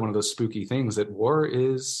 this is another one of those spooky things that war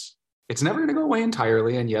is. It's never going to go away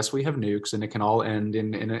entirely. And yes, we have nukes and it can all end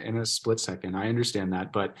in a split second. I understand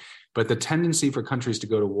that. But the tendency for countries to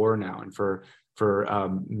go to war now and for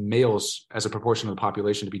males as a proportion of the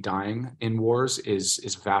population to be dying in wars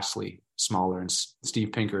is vastly smaller. And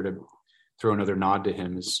Steve Pinker, to throw another nod to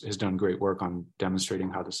him, has done great work on demonstrating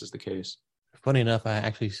how this is the case. Funny enough, I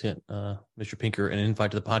actually sent Mr. Pinker an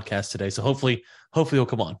invite to the podcast today. So hopefully he'll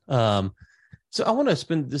come on. So I want to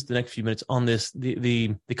spend the next few minutes on this,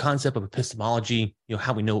 the concept of epistemology,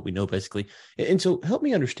 how we know what we know, basically. And so help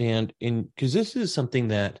me understand, because this is something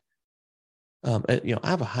that, I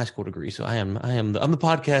have a high school degree, so I'm the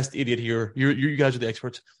podcast idiot here. You guys are the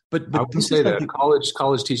experts. But I would say that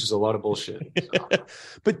college teaches a lot of bullshit. So.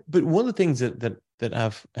 but one of the things that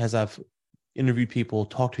I've interviewed people,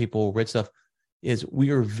 talked to people, read stuff, is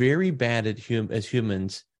we are very bad as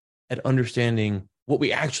humans at understanding what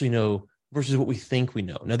we actually know versus what we think we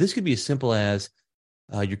know. Now, this could be as simple as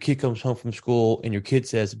your kid comes home from school and your kid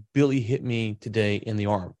says, "Billy hit me today in the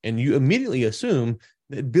arm." And you immediately assume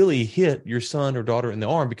that Billy hit your son or daughter in the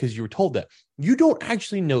arm because you were told that. You don't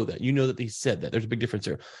actually know that. You know that he said that. There's a big difference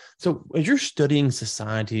there. So as you're studying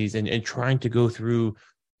societies and trying to go through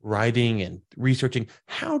writing and researching,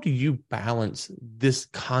 how do you balance this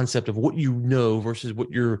concept of what you know versus what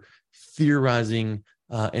you're theorizing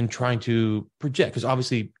and trying to project? Because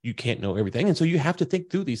obviously you can't know everything. And so you have to think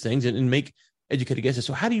through these things and make educated guesses.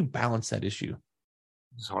 So how do you balance that issue?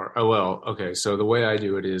 It's hard. Oh, well, okay. So the way I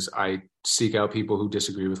do it is I seek out people who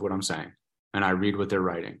disagree with what I'm saying and I read what they're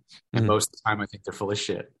writing. And most of the time I think they're full of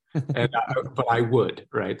shit. But I would,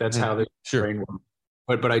 right? That's how the brain works.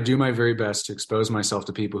 But I do my very best to expose myself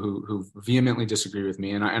to people who vehemently disagree with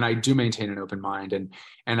me. And I do maintain an open mind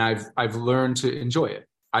and I've learned to enjoy it.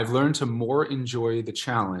 I've learned to more enjoy the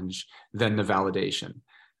challenge than the validation.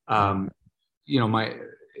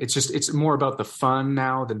 It's more about the fun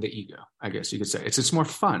now than the ego, I guess you could say. It's more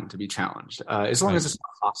fun to be challenged, as long as it's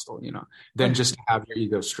not hostile, than just to have your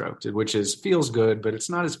ego stroked, which feels good, but it's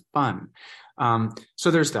not as fun.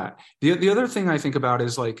 So there's that. The other thing I think about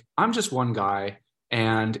is I'm just one guy,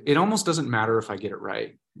 and it almost doesn't matter if I get it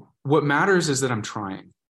right. What matters is that I'm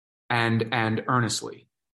trying, and earnestly.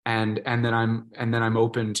 And then I'm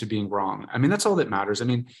open to being wrong. I mean, that's all that matters. I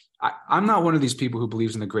mean, I'm not one of these people who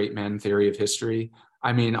believes in the great man theory of history.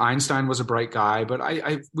 I mean, Einstein was a bright guy, but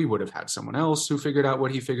we would have had someone else who figured out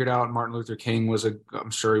what he figured out. Martin Luther King I'm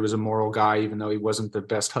sure he was a moral guy, even though he wasn't the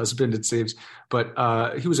best husband, it seems.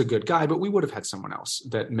 But he was a good guy, but we would have had someone else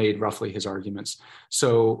that made roughly his arguments.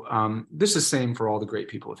 So this is the same for all the great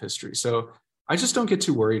people of history. So I just don't get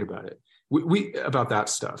too worried about it. We about that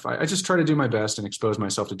stuff. I just try to do my best and expose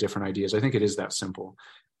myself to different ideas. I think it is that simple.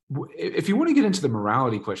 If you want to get into the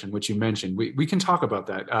morality question, which you mentioned, we can talk about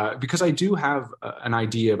that because I do have an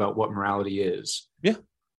idea about what morality is. Yeah.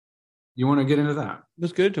 You want to get into that?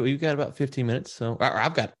 That's good. We've got about 15 minutes. So or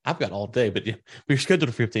I've got all day, but we're scheduled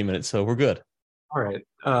for 15 minutes, so we're good. All right.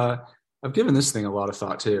 I've given this thing a lot of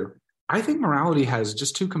thought too. I think morality has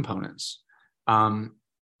just two components. Um,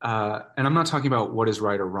 and I'm not talking about what is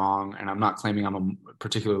right or wrong, and I'm not claiming I'm a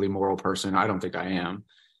particularly moral person. I don't think I am.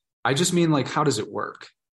 I just mean, like, how does it work?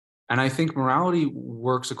 And I think morality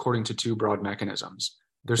works according to two broad mechanisms.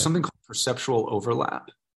 There's Okay. something called perceptual overlap,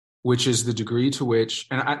 which is the degree to which,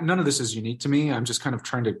 and none of this is unique to me. I'm just kind of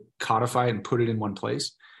trying to codify it and put it in one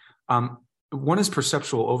place. Um, One is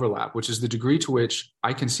perceptual overlap, which is the degree to which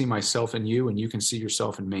I can see myself in you and you can see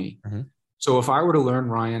yourself in me. Mm-hmm. So if I were to learn,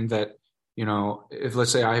 Ryan, that, if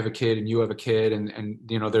let's say I have a kid and you have a kid and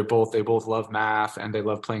they both love math and they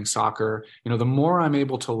love playing soccer, the more I'm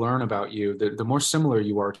able to learn about you, the more similar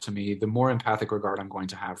you are to me, the more empathic regard I'm going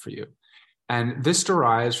to have for you. And this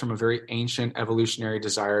derives from a very ancient evolutionary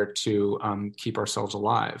desire to keep ourselves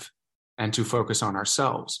alive and to focus on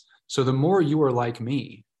ourselves. So the more you are like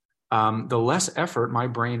me, the less effort my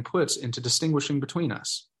brain puts into distinguishing between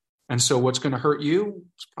us. And so what's going to hurt you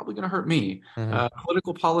is probably going to hurt me. Mm-hmm.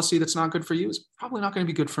 Political policy that's not good for you is probably not going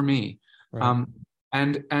to be good for me. Right.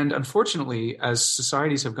 And unfortunately, as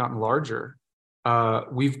societies have gotten larger,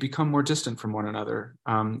 we've become more distant from one another.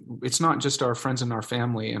 It's not just our friends and our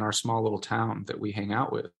family in our small little town that we hang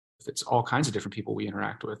out with. It's all kinds of different people we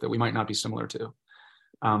interact with that we might not be similar to.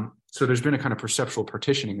 So there's been a kind of perceptual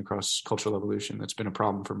partitioning across cultural evolution that's been a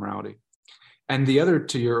problem for morality. And the other,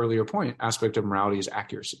 to your earlier point, aspect of morality is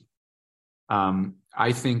accuracy.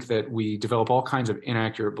 I think that we develop all kinds of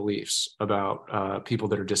inaccurate beliefs about people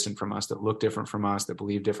that are distant from us, that look different from us, that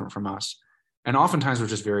believe different from us. And oftentimes we're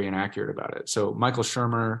just very inaccurate about it. So Michael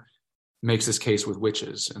Shermer makes this case with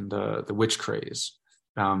witches and the witch craze.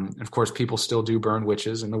 And of course, people still do burn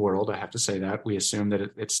witches in the world. I have to say that. We assume that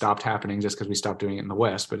it stopped happening just because we stopped doing it in the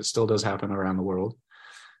West, but it still does happen around the world.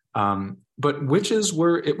 But witches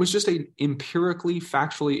it was just an empirically,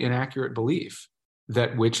 factually inaccurate belief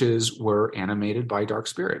that witches were animated by dark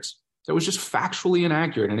spirits. That was just factually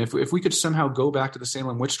inaccurate. And if we could somehow go back to the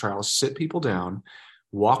Salem witch trials, sit people down,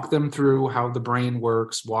 walk them through how the brain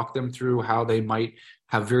works, walk them through how they might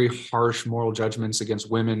have very harsh moral judgments against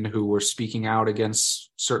women who were speaking out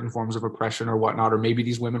against certain forms of oppression or whatnot, or maybe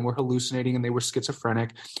these women were hallucinating and they were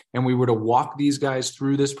schizophrenic, and we were to walk these guys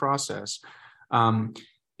through this process,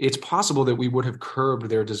 it's possible that we would have curbed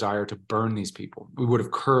their desire to burn these people. We would have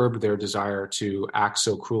curbed their desire to act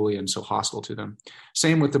so cruelly and so hostile to them.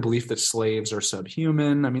 Same with the belief that slaves are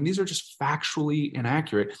subhuman. I mean, these are just factually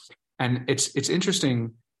inaccurate. And it's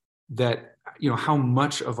interesting that, how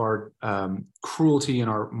much of our cruelty and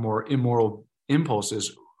our more immoral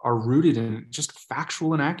impulses are rooted in just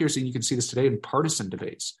factual inaccuracy. And you can see this today in partisan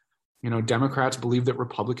debates. Democrats believe that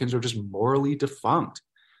Republicans are just morally defunct.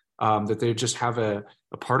 That they just have a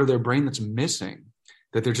part of their brain that's missing,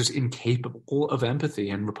 that they're just incapable of empathy.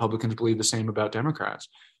 And Republicans believe the same about Democrats,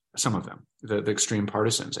 some of them, the extreme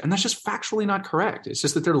partisans. And that's just factually not correct. It's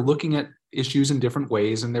just that they're looking at issues in different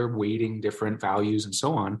ways and they're weighting different values and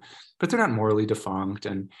so on, but they're not morally defunct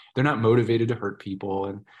and they're not motivated to hurt people.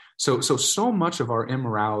 And so much of our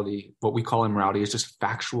immorality, what we call immorality, is just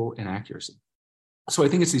factual inaccuracy. So I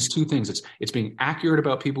think it's these two things. It's being accurate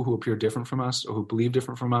about people who appear different from us or who believe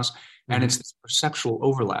different from us. Mm-hmm. And it's this perceptual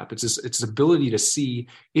overlap. It's this ability to see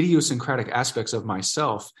idiosyncratic aspects of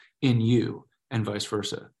myself in you and vice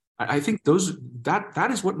versa. I think that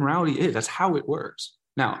is what morality is. That's how it works.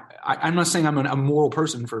 Now, I'm not saying I'm a moral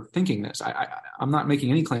person for thinking this. I'm not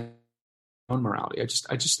making any claim on morality. I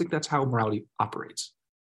just think that's how morality operates.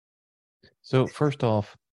 So first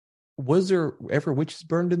off, was there ever witches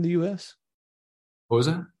burned in the U.S.? What was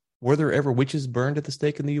that? Were there ever witches burned at the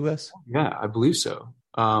stake in the U.S.? Yeah, I believe so.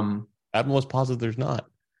 I'm almost positive there's not.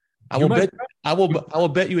 I will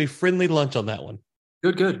bet you a friendly lunch on that one.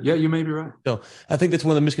 Good. Yeah, you may be right. So I think that's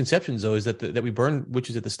one of the misconceptions, though, is that that we burn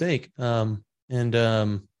witches at the stake.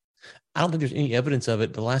 I don't think there's any evidence of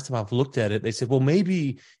it. The last time I've looked at it, they said, well,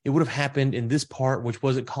 maybe it would have happened in this part, which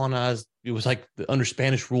wasn't colonized. It was like under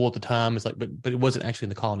Spanish rule at the time. It's like, but it wasn't actually in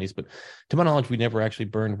the colonies. But to my knowledge, we never actually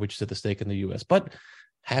burned witches at the stake in the U.S. But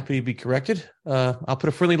happy to be corrected. I'll put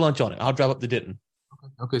a friendly lunch on it. I'll drive up to Denton.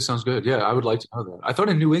 Okay, sounds good. Yeah, I would like to know that. I thought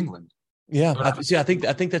in New England. Yeah, I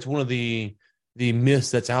think that's one of the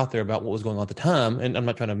myths that's out there about what was going on at the time. And I'm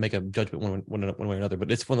not trying to make a judgment one way or another,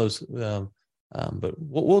 but it's one of those. But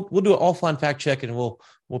we'll do an offline fact check and we'll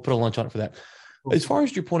put a lunch on it for that. As far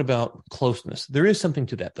as your point about closeness, there is something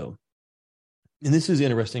to that though, and this is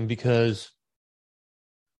interesting because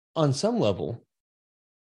on some level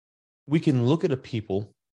we can look at a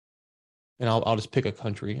people, and I'll just pick a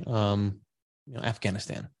country,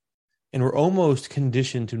 Afghanistan. and we're almost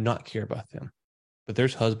conditioned to not care about them. But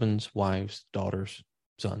there's husbands, wives, daughters,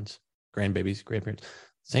 sons, grandbabies, grandparents.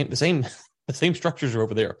 The same structures are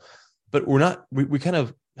over there. But we kind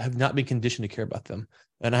of have not been conditioned to care about them.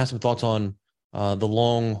 And I have some thoughts on the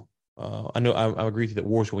long, I know I agree with you that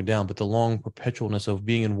war is going down, but the long perpetualness of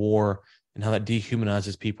being in war and how that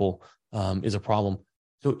dehumanizes people is a problem.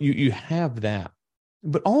 So you have that.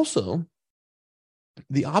 But also,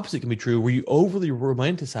 the opposite can be true, where you overly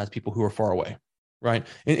romanticize people who are far away, right?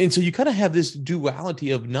 And so you kind of have this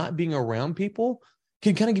duality of not being around people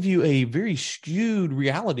can kind of give you a very skewed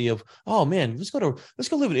reality of, oh man, let's go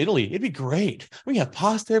live in Italy. It'd be great. We have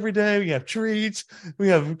pasta every day. We have treats. We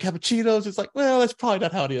have cappuccinos. It's like, well, that's probably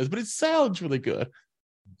not how it is, but it sounds really good.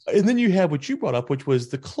 And then you have what you brought up, which was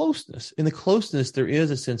the closeness. In the closeness, there is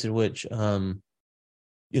a sense in which,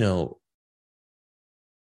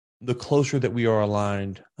 the closer that we are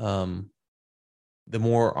aligned, the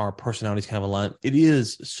more our personalities kind of align. It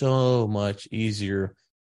is so much easier.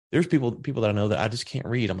 There's people that I know that I just can't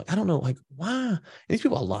read. I'm like, I don't know, like, why? And these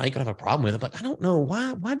people I like, I have a problem with. I'm like, I don't know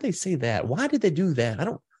why. Why did they say that? Why did they do that?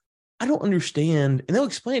 I don't understand. And they'll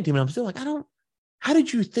explain it to me. And I'm still like, how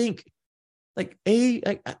did you think? Like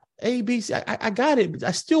A, B, C. I got it, but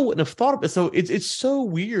I still wouldn't have thought of it. So it's so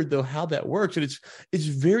weird though how that works, and it's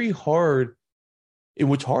very hard. And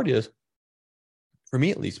what's hard is, for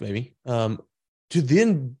me at least, maybe, to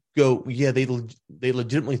then go, yeah, they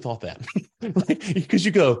legitimately thought that, because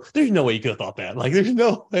you go, there's no way you could have thought that. Like, there's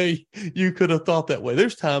no way you could have thought that way.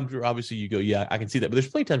 There's times where obviously you go, yeah, I can see that, but there's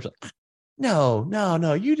plenty of times like,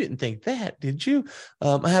 no, you didn't think that, did you?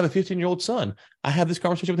 I have a 15-year-old son. I have this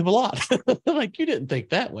conversation with him a lot. Like, you didn't think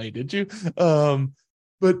that way, did you?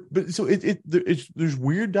 But so there's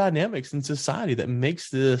weird dynamics in society that makes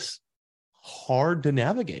this hard to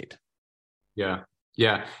navigate. Yeah.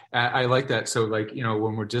 I like that. So, like,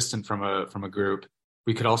 when we're distant from a group,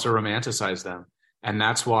 we could also romanticize them, and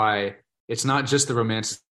that's why it's not just the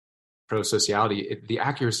romance pro-sociality. The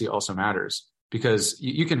accuracy also matters, because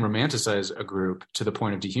you can romanticize a group to the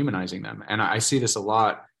point of dehumanizing them. And I see this a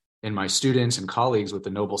lot in my students and colleagues with the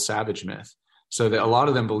noble savage myth. So that a lot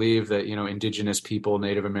of them believe that, indigenous people,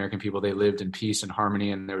 Native American people, they lived in peace and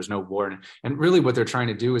harmony and there was no war. And really what they're trying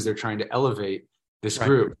to do is they're trying to elevate this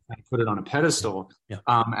group and put it on a pedestal. Yeah.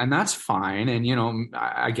 And that's fine. And,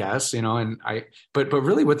 I guess, but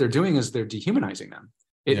really what they're doing is they're dehumanizing them.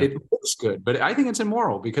 It looks good, but I think it's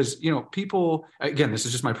immoral because, people, again, this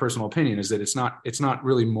is just my personal opinion, is that it's not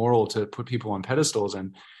really moral to put people on pedestals,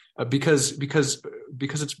 and because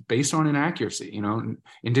it's based on inaccuracy.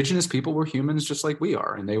 Indigenous people were humans just like we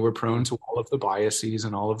are, and they were prone to all of the biases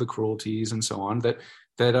and all of the cruelties and so on that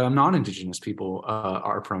non-Indigenous people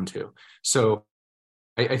are prone to. So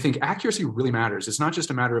I think accuracy really matters. It's not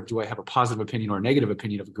just a matter of, do I have a positive opinion or a negative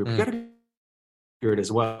opinion of a group? You got to be accurate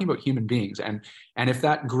as well about human beings, and if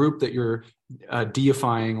that group that you're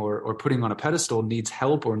deifying or putting on a pedestal needs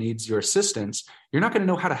help or needs your assistance, you're not going to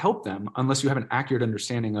know how to help them unless you have an accurate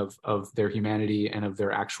understanding of their humanity and of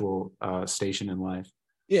their actual station in life.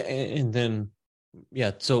 Yeah, and then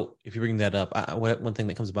so if you bring that up, one thing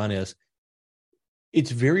that comes to mind is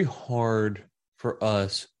it's very hard for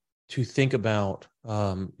us to think about.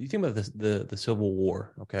 You think about the Civil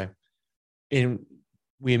War, okay, and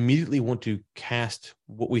we immediately want to cast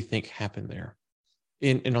what we think happened there.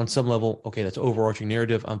 And on some level, okay, that's overarching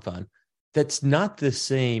narrative, I'm fine. That's not the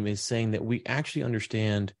same as saying that we actually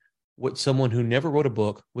understand what someone who never wrote a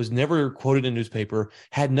book, was never quoted in a newspaper,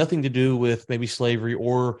 had nothing to do with maybe slavery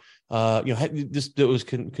or, that was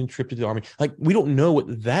conscripted to the army. Like, we don't know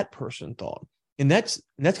what that person thought. And that's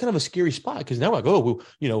kind of a scary spot, because now I go,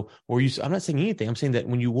 I'm not saying anything. I'm saying that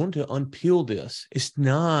when you want to unpeel this, it's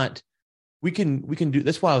not, we can do.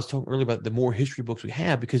 That's why I was talking earlier about the more history books we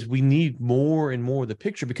have, because we need more and more of the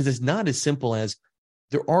picture, because it's not as simple as,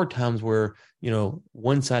 there are times where,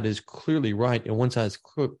 one side is clearly right and one side is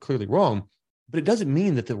clearly wrong, but it doesn't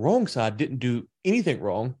mean that the wrong side didn't do anything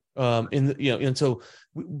wrong. And so,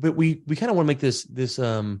 we kind of want to make this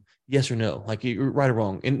yes or no, like you're right or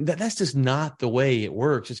wrong. And that's just not the way it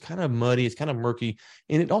works. It's kind of muddy. It's kind of murky.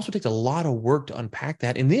 And it also takes a lot of work to unpack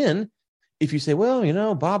that. And then if you say, well,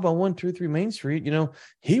 Bob on 123 Main Street,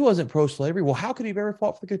 he wasn't pro-slavery. Well, how could he have ever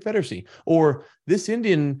fought for the Confederacy? Or this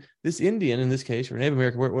Indian in this case, or Native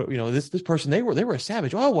American, this person, they were a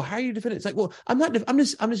savage. Oh, well, how are you defending it? It's like, well, I'm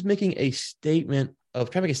just making a statement of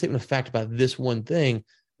trying to make a statement of fact about this one thing,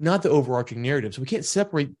 not the overarching narrative. So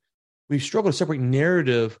we struggle to separate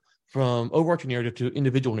narrative from overarching narrative to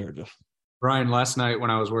individual narrative. Brian, last night when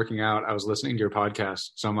I was working out, I was listening to your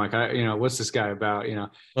podcast. So I'm like, what's this guy about?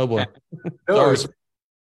 Oh boy.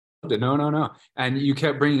 No, no, no. And you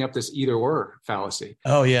kept bringing up this either or fallacy.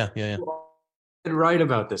 Oh yeah, yeah, Right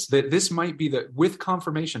about this, that this might be with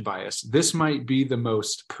confirmation bias, this might be the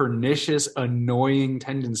most pernicious, annoying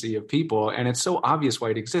tendency of people. And it's so obvious why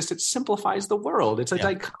it exists. It simplifies the world. It's a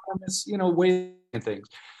dichotomous, way of things.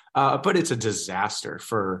 But it's a disaster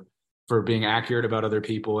for being accurate about other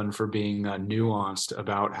people and for being nuanced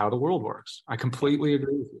about how the world works. I completely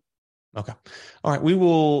agree with you. Okay. All right. We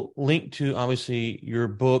will link to, obviously, your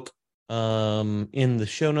book in the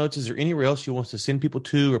show notes. Is there anywhere else you want to send people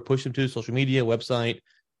to or push them to? Social media, website?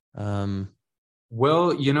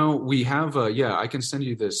 Well, we have, I can send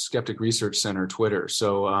you the Skeptic Research Center Twitter.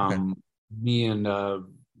 So me and a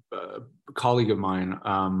colleague of mine,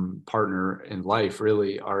 partner in life,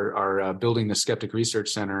 really are building the Skeptic Research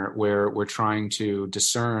Center, where we're trying to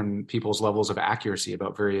discern people's levels of accuracy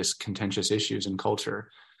about various contentious issues in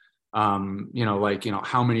culture. How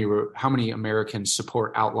many Americans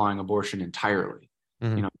support outlawing abortion entirely?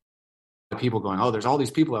 Mm-hmm. People going, oh, there's all these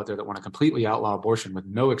people out there that want to completely outlaw abortion with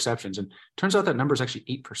no exceptions. And it turns out that number is actually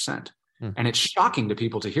 8%. Mm-hmm. And it's shocking to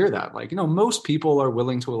people to hear that. Most people are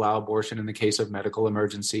willing to allow abortion in the case of medical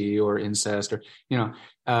emergency or incest, or,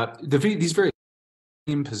 these very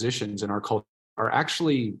positions in our culture are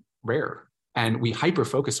actually rare, and we hyper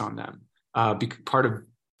focus on them.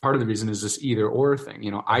 Part of the reason is this either or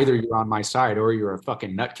thing. Either you're on my side or you're a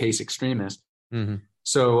fucking nutcase extremist. Mm-hmm.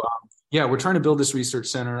 So, we're trying to build this research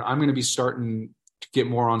center. I'm going to be starting to get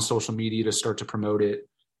more on social media to start to promote it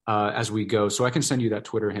as we go. So I can send you that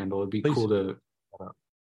Twitter handle. It'd be cool to.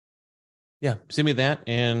 Yeah, send me that,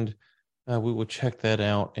 and we will check that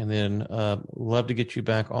out. And then love to get you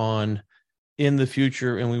back on in the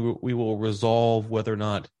future, and we will resolve whether or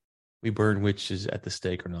not we burn witches at the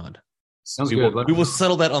stake or not. Sounds good. We will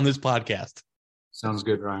settle that on this podcast. Sounds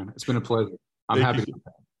good, Ryan. It's been a pleasure. I'm happy to do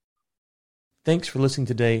that. Thanks for listening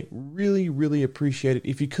today. Really, really appreciate it.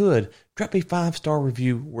 If you could, drop a 5-star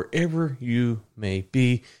review wherever you may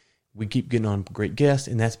be. We keep getting on great guests,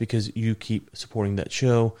 and that's because you keep supporting that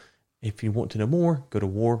show. If you want to know more, go to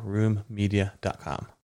warroommedia.com.